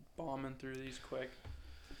bombing through these quick.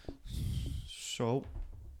 So,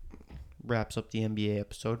 wraps up the NBA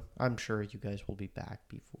episode. I'm sure you guys will be back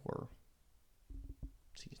before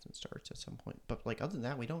season starts at some point. But, like, other than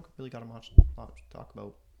that, we don't really got a lot to talk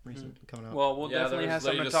about recently coming up. Well, we'll Yeah, definitely there's have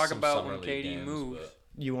something to just talk some about summer when league KD games, moves. but-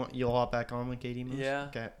 You'll hop back on when KD moves? Yeah.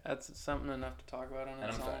 Okay. That's something enough to talk about on And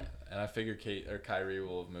its own. I figure Kyrie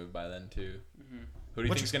will have moved by then too. Mm-hmm. Who do you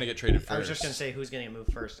Which- think's gonna get traded first? I was just going to say who's going to get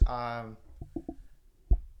moved first.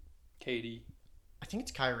 KD. I think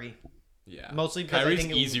it's Kyrie. Yeah, Mostly because I Kyrie's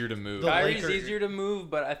think easier to move. the Kyrie's Lakers- easier to move,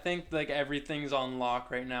 but I think like everything's on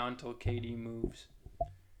lock right now until KD moves.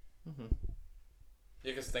 Mm-hmm.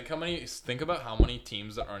 Yeah, because think about how many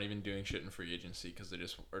teams that aren't even doing shit in free agency because they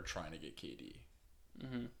just are trying to get KD.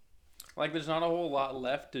 Mm-hmm. Like there's not a whole lot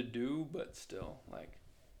left to do, but still, like.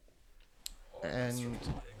 And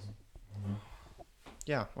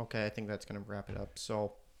yeah, okay, I think that's going to wrap it up.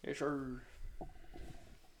 So, Yeah, sure.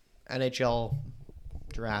 NHL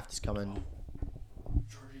draft is coming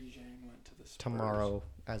Georgie Jang went to the Spurs. tomorrow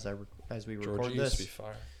as we record Georgie used to be this.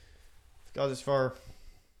 fire. If you got this far,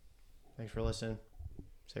 thanks for listening.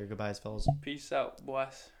 Say your goodbyes, fellas. Peace out,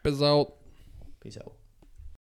 boys. Peace out. Peace out.